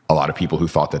 A lot of people who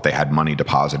thought that they had money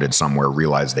deposited somewhere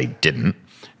realized they didn't.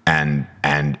 And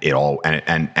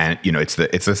it's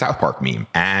the South Park meme,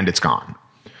 and it's gone.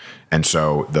 And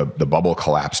so the bubble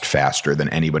collapsed faster than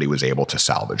anybody was able to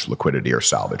salvage liquidity or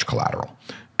salvage collateral.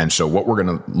 And so what we're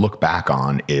going to look back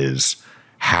on is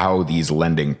how these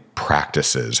lending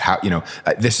practices,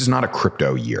 this is not a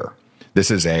crypto year.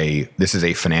 This is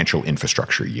a financial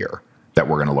infrastructure year that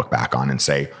we're going to look back on and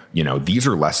say, these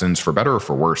are lessons, for better or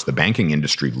for worse. The banking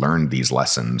industry learned these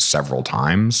lessons several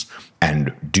times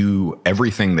and do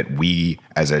everything that we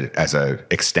as a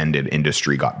extended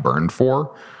industry got burned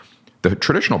for. The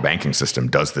traditional banking system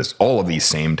does all of these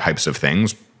same types of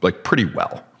things like pretty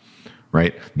well,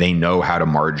 right? They know how to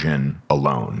margin a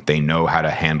loan. They know how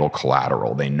to handle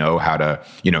collateral. They know how to,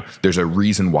 there's a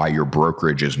reason why your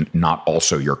brokerage is not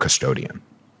also your custodian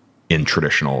in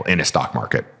a stock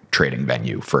market trading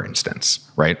venue, for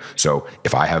instance, right? So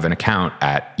if I have an account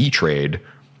at E-Trade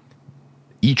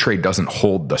doesn't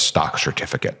hold the stock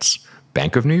certificates.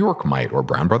 Bank of New York might, or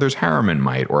Brown Brothers Harriman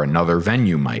might, or another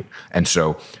venue might. And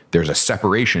so there's a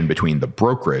separation between the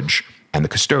brokerage and the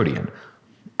custodian.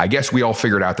 I guess we all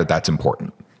figured out that that's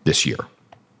important this year.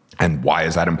 And why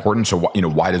is that important? So,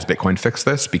 why does Bitcoin fix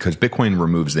this? Because Bitcoin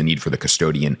removes the need for the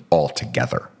custodian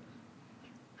altogether.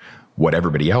 What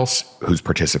everybody else who's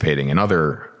participating in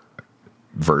other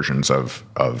versions of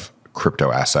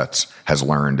crypto assets has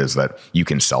learned is that you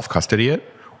can self-custody it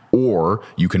or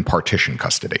you can partition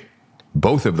custody.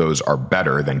 Both of those are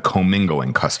better than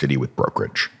commingling custody with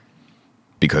brokerage.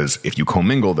 Because if you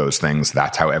commingle those things,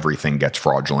 that's how everything gets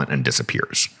fraudulent and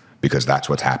disappears. Because that's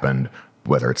what's happened,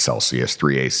 whether it's Celsius,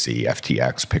 3AC,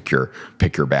 FTX,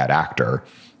 pick your bad actor.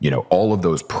 All of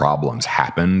those problems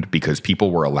happened because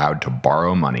people were allowed to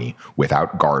borrow money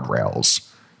without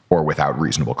guardrails or without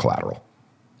reasonable collateral.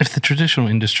 If the traditional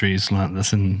industries learned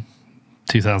this in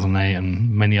 2008 and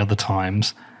many other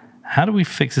times, how do we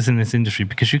fix this in this industry?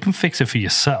 Because you can fix it for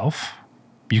yourself.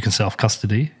 You can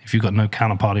self-custody. If you've got no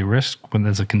counterparty risk when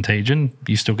there's a contagion,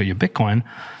 you still get your Bitcoin.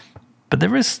 But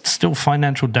there is still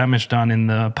financial damage done in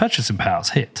the purchasing power's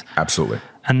hit. Absolutely.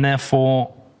 And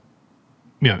therefore,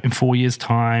 in 4 years'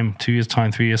 time, 2 years'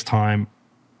 time, 3 years' time,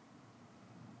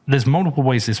 there's multiple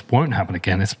ways this won't happen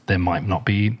again. There might not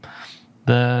be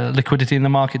the liquidity in the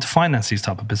market to finance these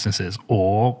type of businesses,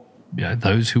 or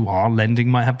those who are lending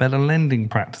might have better lending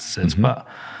practices. Mm-hmm. But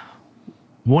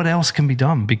what else can be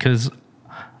done? Because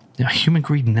human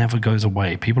greed never goes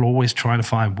away. People are always trying to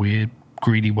find weird,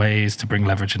 greedy ways to bring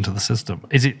leverage into the system.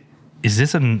 Is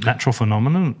this a natural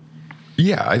phenomenon?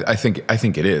 Yeah, I think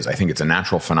it is. I think it's a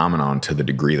natural phenomenon to the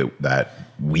degree that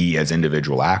we as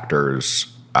individual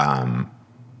actors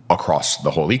across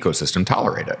the whole ecosystem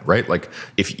tolerate it, right? Like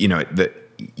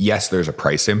yes, there's a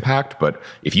price impact, but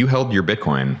if you held your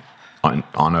Bitcoin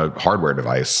on a hardware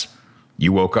device,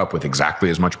 you woke up with exactly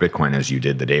as much Bitcoin as you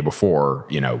did the day before,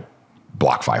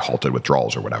 BlockFi halted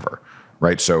withdrawals or whatever,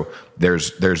 right? So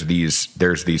there's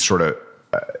these sort of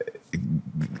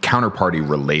counterparty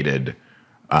related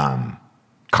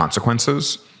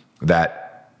consequences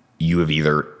that you have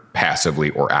either passively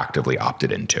or actively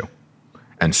opted into.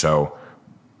 And so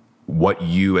what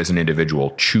you as an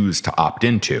individual choose to opt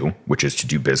into, which is to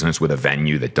do business with a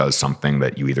venue that does something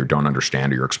that you either don't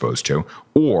understand or you're exposed to,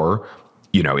 or,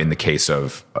 in the case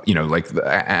of,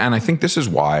 and I think this is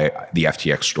why the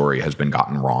FTX story has been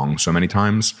gotten wrong so many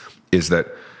times, is that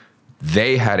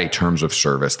they had a terms of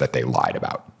service that they lied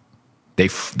about. They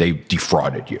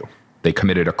defrauded you. They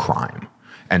committed a crime.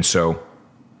 And so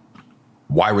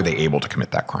why were they able to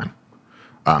commit that crime?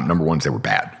 Number one is they were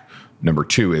bad. Number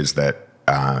two is that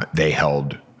they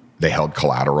held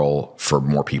collateral for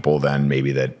more people than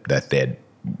maybe that they'd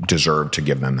deserved to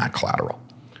give them that collateral.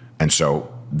 And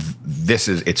so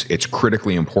it's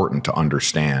critically important to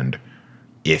understand,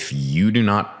 if you do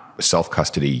not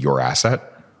self-custody your asset,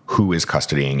 who is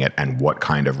custodying it and what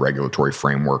kind of regulatory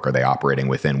framework are they operating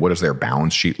within? What does their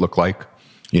balance sheet look like?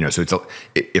 So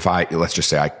let's just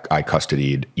say I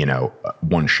custodied,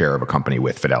 one share of a company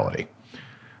with Fidelity.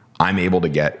 I'm able to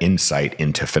get insight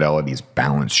into Fidelity's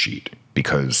balance sheet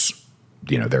because,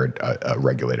 they're a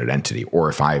regulated entity. Or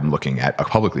if I'm looking at a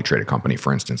publicly traded company,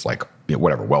 for instance, like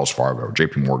Wells Fargo or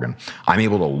JP Morgan, I'm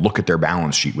able to look at their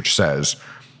balance sheet, which says,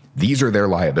 these are their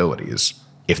liabilities.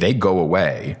 If they go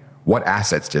away, what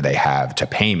assets do they have to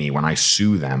pay me when I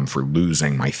sue them for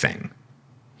losing my thing?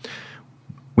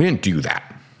 We didn't do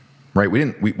that, right?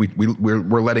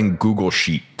 We're letting Google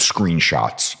Sheet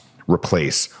screenshots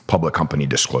replace public company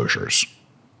disclosures.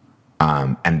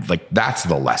 And like, that's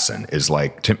the lesson, is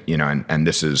like, and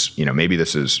this is, maybe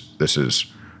this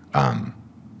is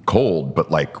cold,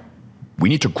 but like, we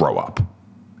need to grow up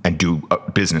and do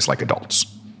business like adults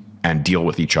and deal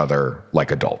with each other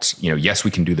like adults. Yes,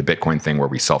 we can do the Bitcoin thing where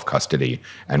we self-custody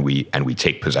and we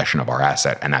take possession of our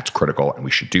asset, and that's critical, and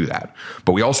we should do that.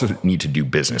 But we also need to do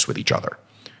business with each other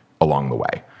along the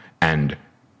way. And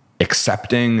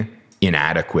accepting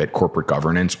inadequate corporate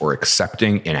governance or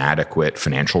accepting inadequate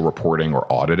financial reporting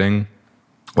or auditing,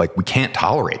 like, we can't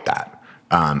tolerate that.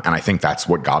 And I think that's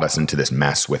what got us into this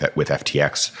mess with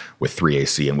FTX, with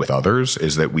 3AC, and with others,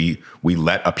 is that we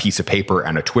let a piece of paper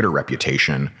and a Twitter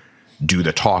reputation do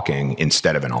the talking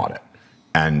instead of an audit,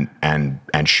 and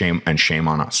shame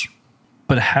on us.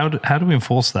 But how do we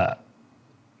enforce that?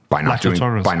 By not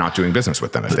doing business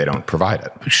with them if they don't provide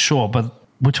it. Sure, but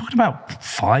we're talking about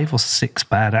 5 or 6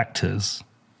 bad actors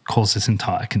cause this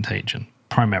entire contagion,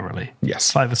 primarily.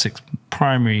 Yes. 5 or 6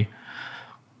 primary.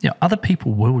 Other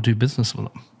people will do business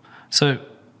with them. So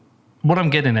what I'm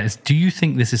getting at is, do you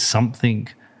think this is something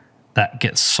that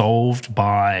gets solved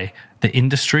by the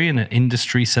industry and an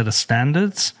industry set of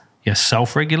standards,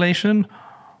 self-regulation,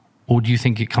 or do you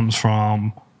think it comes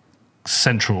from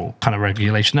central kind of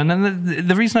regulation? And then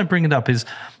the reason I bring it up is,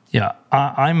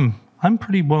 I'm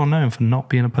pretty well known for not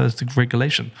being opposed to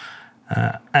regulation.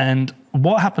 And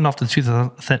what happened after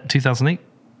the 2008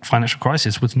 financial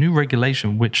crisis was new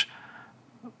regulation, which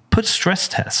put stress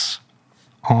tests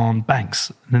on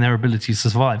banks and their ability to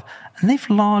survive. And they've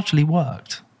largely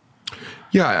worked.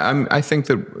 Yeah, I think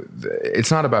that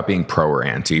it's not about being pro or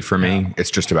anti for me. Yeah.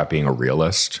 It's just about being a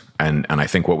realist. And I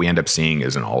think what we end up seeing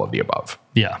is an all of the above.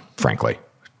 Yeah. Frankly.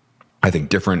 I think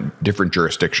different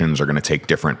jurisdictions are going to take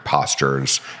different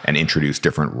postures and introduce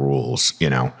different rules,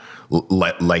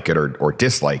 like it or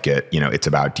dislike it. It's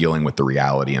about dealing with the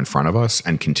reality in front of us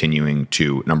and continuing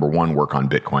to, number one, work on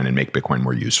Bitcoin and make Bitcoin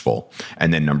more useful.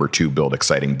 And then number two, build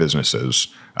exciting businesses,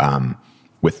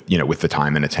 with the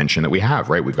time and attention that we have,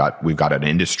 right? We've got an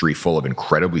industry full of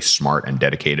incredibly smart and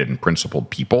dedicated and principled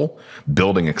people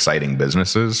building exciting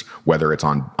businesses, whether it's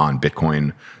on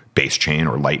Bitcoin base chain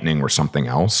or Lightning or something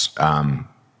else,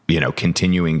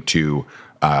 continuing to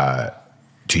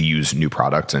use new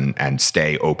products and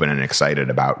stay open and excited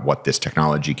about what this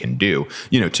technology can do.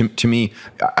 To me,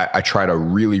 I try to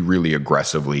really, really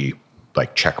aggressively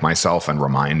like check myself and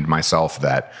remind myself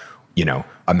that,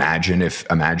 imagine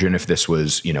if this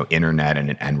was, internet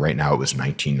and right now it was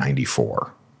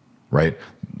 1994, right?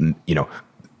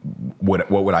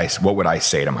 What would I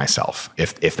say to myself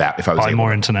if I was buy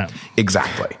more internet?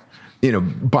 Exactly.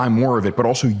 Buy more of it, but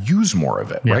also use more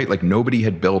of it, right? Like nobody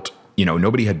had built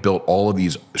all of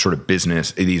these sort of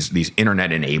business, these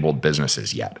internet enabled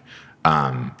businesses yet.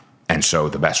 And so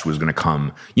the best was going to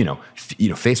come,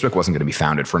 Facebook wasn't going to be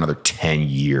founded for another 10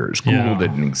 years. Google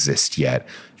didn't exist yet.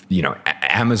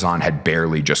 Amazon had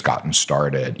barely just gotten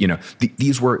started.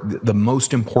 These were the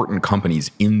most important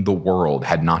companies in the world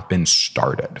had not been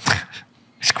started.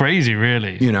 It's crazy,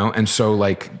 really. And so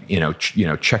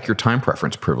check your time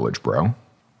preference privilege, bro.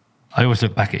 I always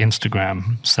look back at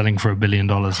Instagram selling for $1 billion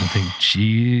and think,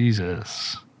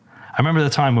 Jesus. I remember the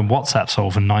time when WhatsApp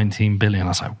sold for 19 billion. I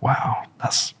was like, wow,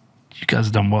 you guys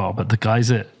have done well. But the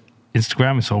guys at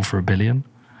Instagram sold for $1 billion.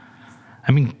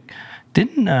 I mean,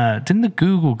 didn't the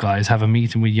Google guys have a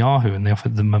meeting with Yahoo and they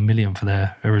offered them $1 million for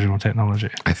their original technology?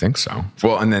 I think so.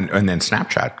 Well, and then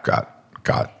Snapchat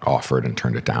got offered and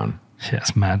turned it down. Yeah,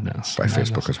 it's madness. By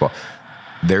Facebook as well.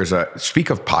 Speak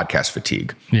of podcast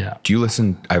fatigue. Yeah. Do you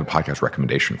listen? I have a podcast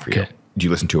recommendation for you. Do you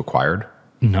listen to Acquired?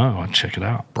 No, I'll check it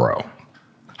out. Bro.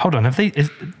 Hold on. Did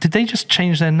they just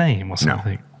change their name or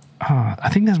something? I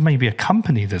think there's maybe a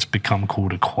company that's become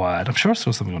called Acquired. I'm sure I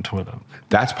saw something on Twitter.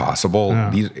 That's possible.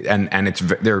 These and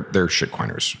they're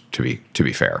shitcoiners to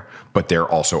be fair, but they're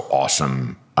also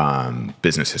awesome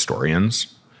business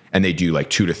historians, and they do like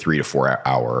 2 to 3 to 4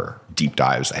 hour deep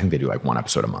dives. I think they do like 1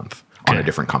 episode a month on a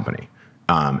different company,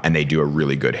 and they do a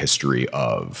really good history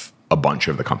of a bunch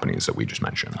of the companies that we just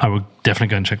mentioned. I would definitely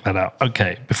go and check that out.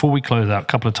 Okay, before we close out, a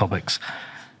couple of topics.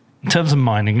 In terms of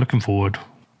mining, looking forward,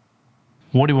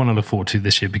 what do you want to look forward to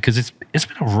this year? Because it's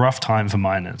been a rough time for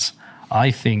miners.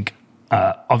 I think,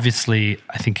 obviously,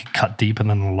 it cut deeper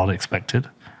than a lot expected.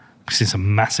 We've seen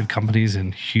some massive companies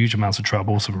in huge amounts of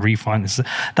trouble, some refinances.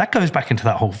 That goes back into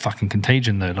that whole fucking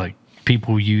contagion, though, like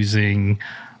people using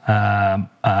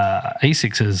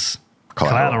ASICs as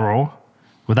collateral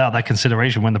without that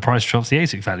consideration. When the price drops, the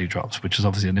ASIC value drops, which is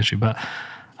obviously an issue. But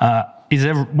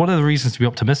what are the reasons to be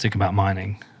optimistic about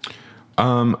mining?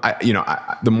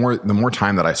 The more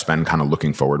time that I spend kind of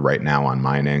looking forward right now on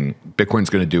mining,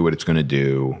 Bitcoin's going to do what it's going to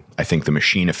do. I think the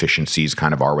machine efficiencies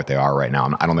kind of are what they are right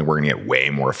now. I don't think we're going to get way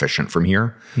more efficient from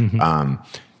here.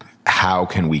 How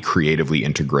can we creatively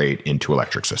integrate into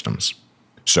electric systems?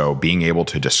 So being able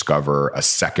to discover a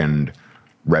second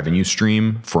revenue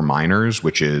stream for miners,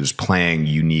 which is playing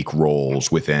unique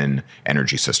roles within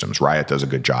energy systems. Riot does a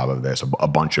good job of this. A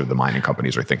bunch of the mining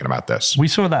companies are thinking about this. We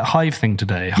saw that Hive thing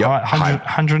today. Yep,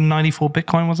 194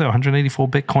 Bitcoin, was it? 184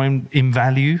 Bitcoin in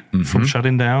value from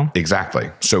shutting down.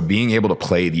 Exactly. So being able to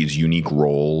play these unique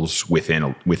roles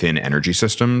within energy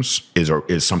systems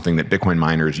is something that Bitcoin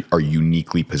miners are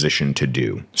uniquely positioned to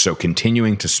do. So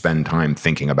continuing to spend time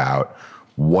thinking about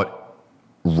what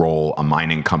role a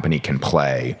mining company can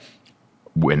play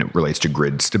when it relates to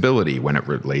grid stability, when it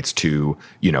relates to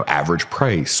average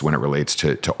price, when it relates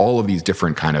to all of these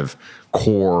different kind of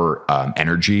core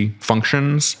energy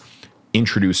functions,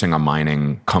 introducing a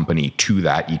mining company to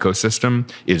that ecosystem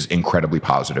is incredibly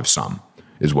positive sum,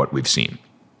 is what we've seen.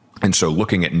 And so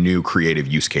looking at new creative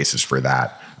use cases for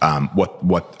that,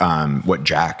 what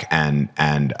Jack and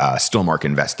Stillmark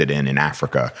invested in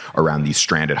Africa around these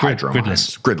stranded hydro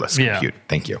mines, gridless compute.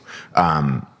 Thank you.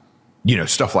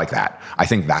 Stuff like that. I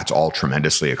think that's all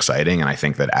tremendously exciting. And I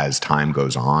think that as time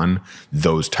goes on,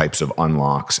 those types of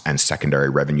unlocks and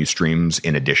secondary revenue streams,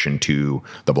 in addition to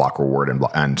the block reward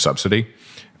and subsidy,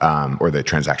 or the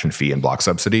transaction fee and block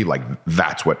subsidy, like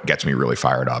that's what gets me really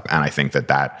fired up. And I think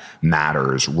that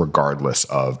matters regardless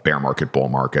of bear market, bull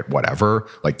market, whatever.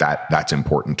 Like that's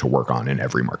important to work on in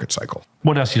every market cycle.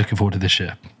 What else are you looking forward to this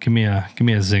year? Give me a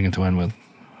zinger to end with.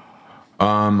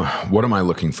 What am I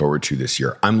looking forward to this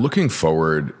year? I'm looking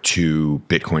forward to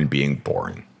Bitcoin being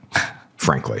boring.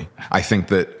 Frankly, I think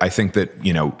that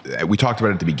we talked about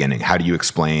it at the beginning. How do you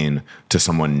explain to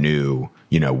someone new,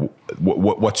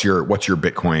 what's your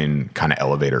Bitcoin kind of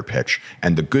elevator pitch?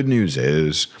 And the good news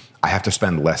is I have to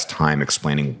spend less time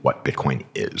explaining what Bitcoin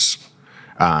is.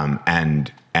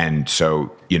 And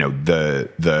so,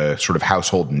 the sort of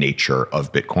household nature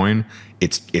of Bitcoin,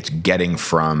 it's getting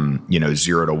from,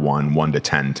 0 to 1, 1 to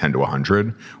 10, 10 to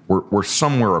 100. We're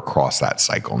somewhere across that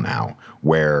cycle now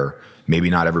where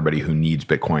maybe not everybody who needs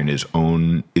Bitcoin is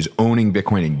owning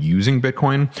Bitcoin and using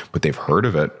Bitcoin, but they've heard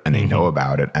of it and they know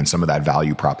about it. And some of that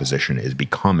value proposition is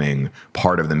becoming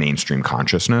part of the mainstream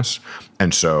consciousness.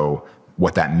 And so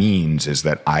what that means is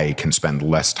that I can spend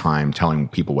less time telling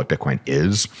people what Bitcoin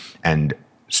is and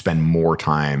spend more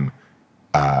time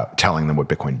telling them what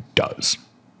Bitcoin does.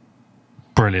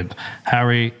 Brilliant.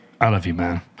 Harry, I love you,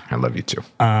 man. I love you too.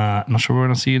 I'm not sure we're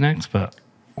going to see you next, but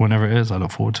whenever it is, I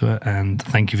look forward to it. And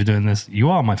thank you for doing this. You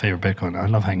are my favorite Bitcoiner. I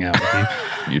love hanging out with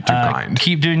you. You're too kind.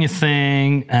 Keep doing your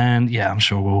thing. And yeah, I'm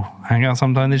sure we'll hang out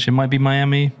sometime this year. Might be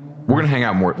Miami. We're going to hang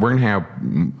out more. We're going to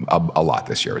hang out a lot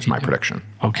this year is my prediction.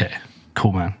 Okay.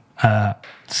 Cool, man.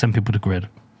 Send people to Grid.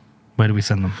 Where do we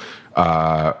send them?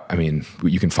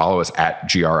 You can follow us at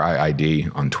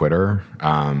GRIID on Twitter,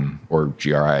 or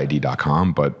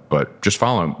GRIID.com, but just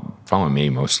follow me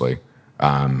mostly.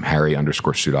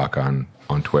 Harry_Sudak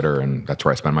on Twitter, and that's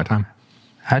where I spend my time.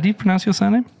 How do you pronounce your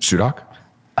surname? Sudak.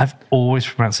 I've always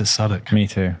pronounced it Sudak. Me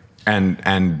too.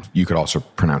 And you could also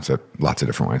pronounce it lots of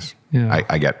different ways. Yeah.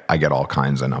 I get all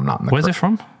kinds, and I'm not in the Where's it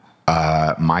from?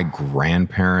 My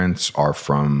grandparents are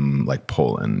from like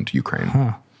Poland, Ukraine.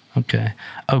 Huh. Okay.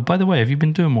 Oh, by the way, have you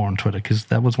been doing more on Twitter? Because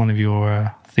that was one of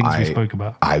your things we spoke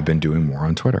about. I've been doing more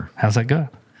on Twitter. How's that go?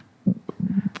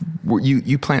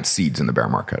 You plant seeds in the bear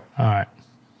market. All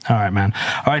right, man.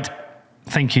 All right.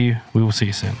 Thank you. We will see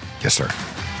you soon. Yes, sir.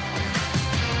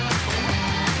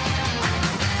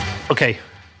 Okay.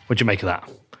 What'd you make of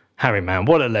that? Harry, man,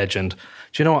 what a legend.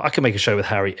 Do you know what? I could make a show with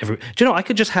Harry. Do you know what? I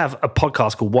could just have a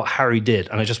podcast called What Harry Did,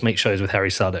 and I just make shows with Harry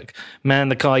Suddock. Man,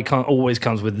 the guy always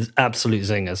comes with absolute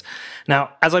zingers.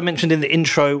 Now, as I mentioned in the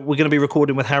intro, we're going to be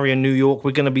recording with Harry in New York.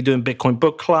 We're going to be doing Bitcoin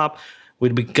Book Club.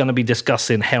 We're going to be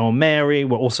discussing Hail Mary.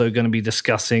 We're also going to be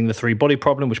discussing the 3-body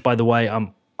problem, which, by the way,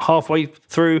 I'm halfway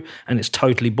through, and it's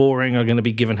totally boring. I'm going to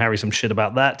be giving Harry some shit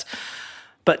about that.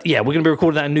 But yeah, we're going to be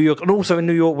recording that in New York. And also in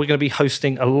New York, we're going to be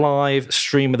hosting a live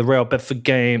stream of the Real Bedford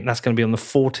game. That's going to be on the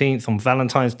 14th, on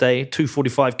Valentine's Day,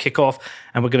 2:45 kickoff.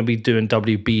 And we're going to be doing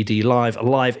WBD Live, a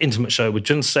live intimate show with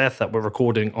Junseth that we're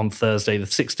recording on Thursday the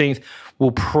 16th.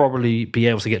 We'll probably be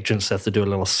able to get Junseth to do a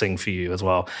little sing for you as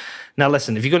well. Now,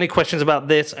 listen, if you've got any questions about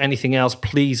this, anything else,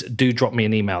 please do drop me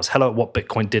an email. It's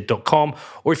hello@whatbitcoindid.com.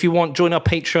 Or if you want, join our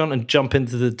Patreon and jump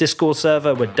into the Discord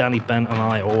server where Danny, Ben, and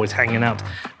I are always hanging out.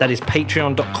 That is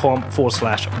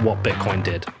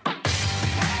patreon.com/whatbitcoindid.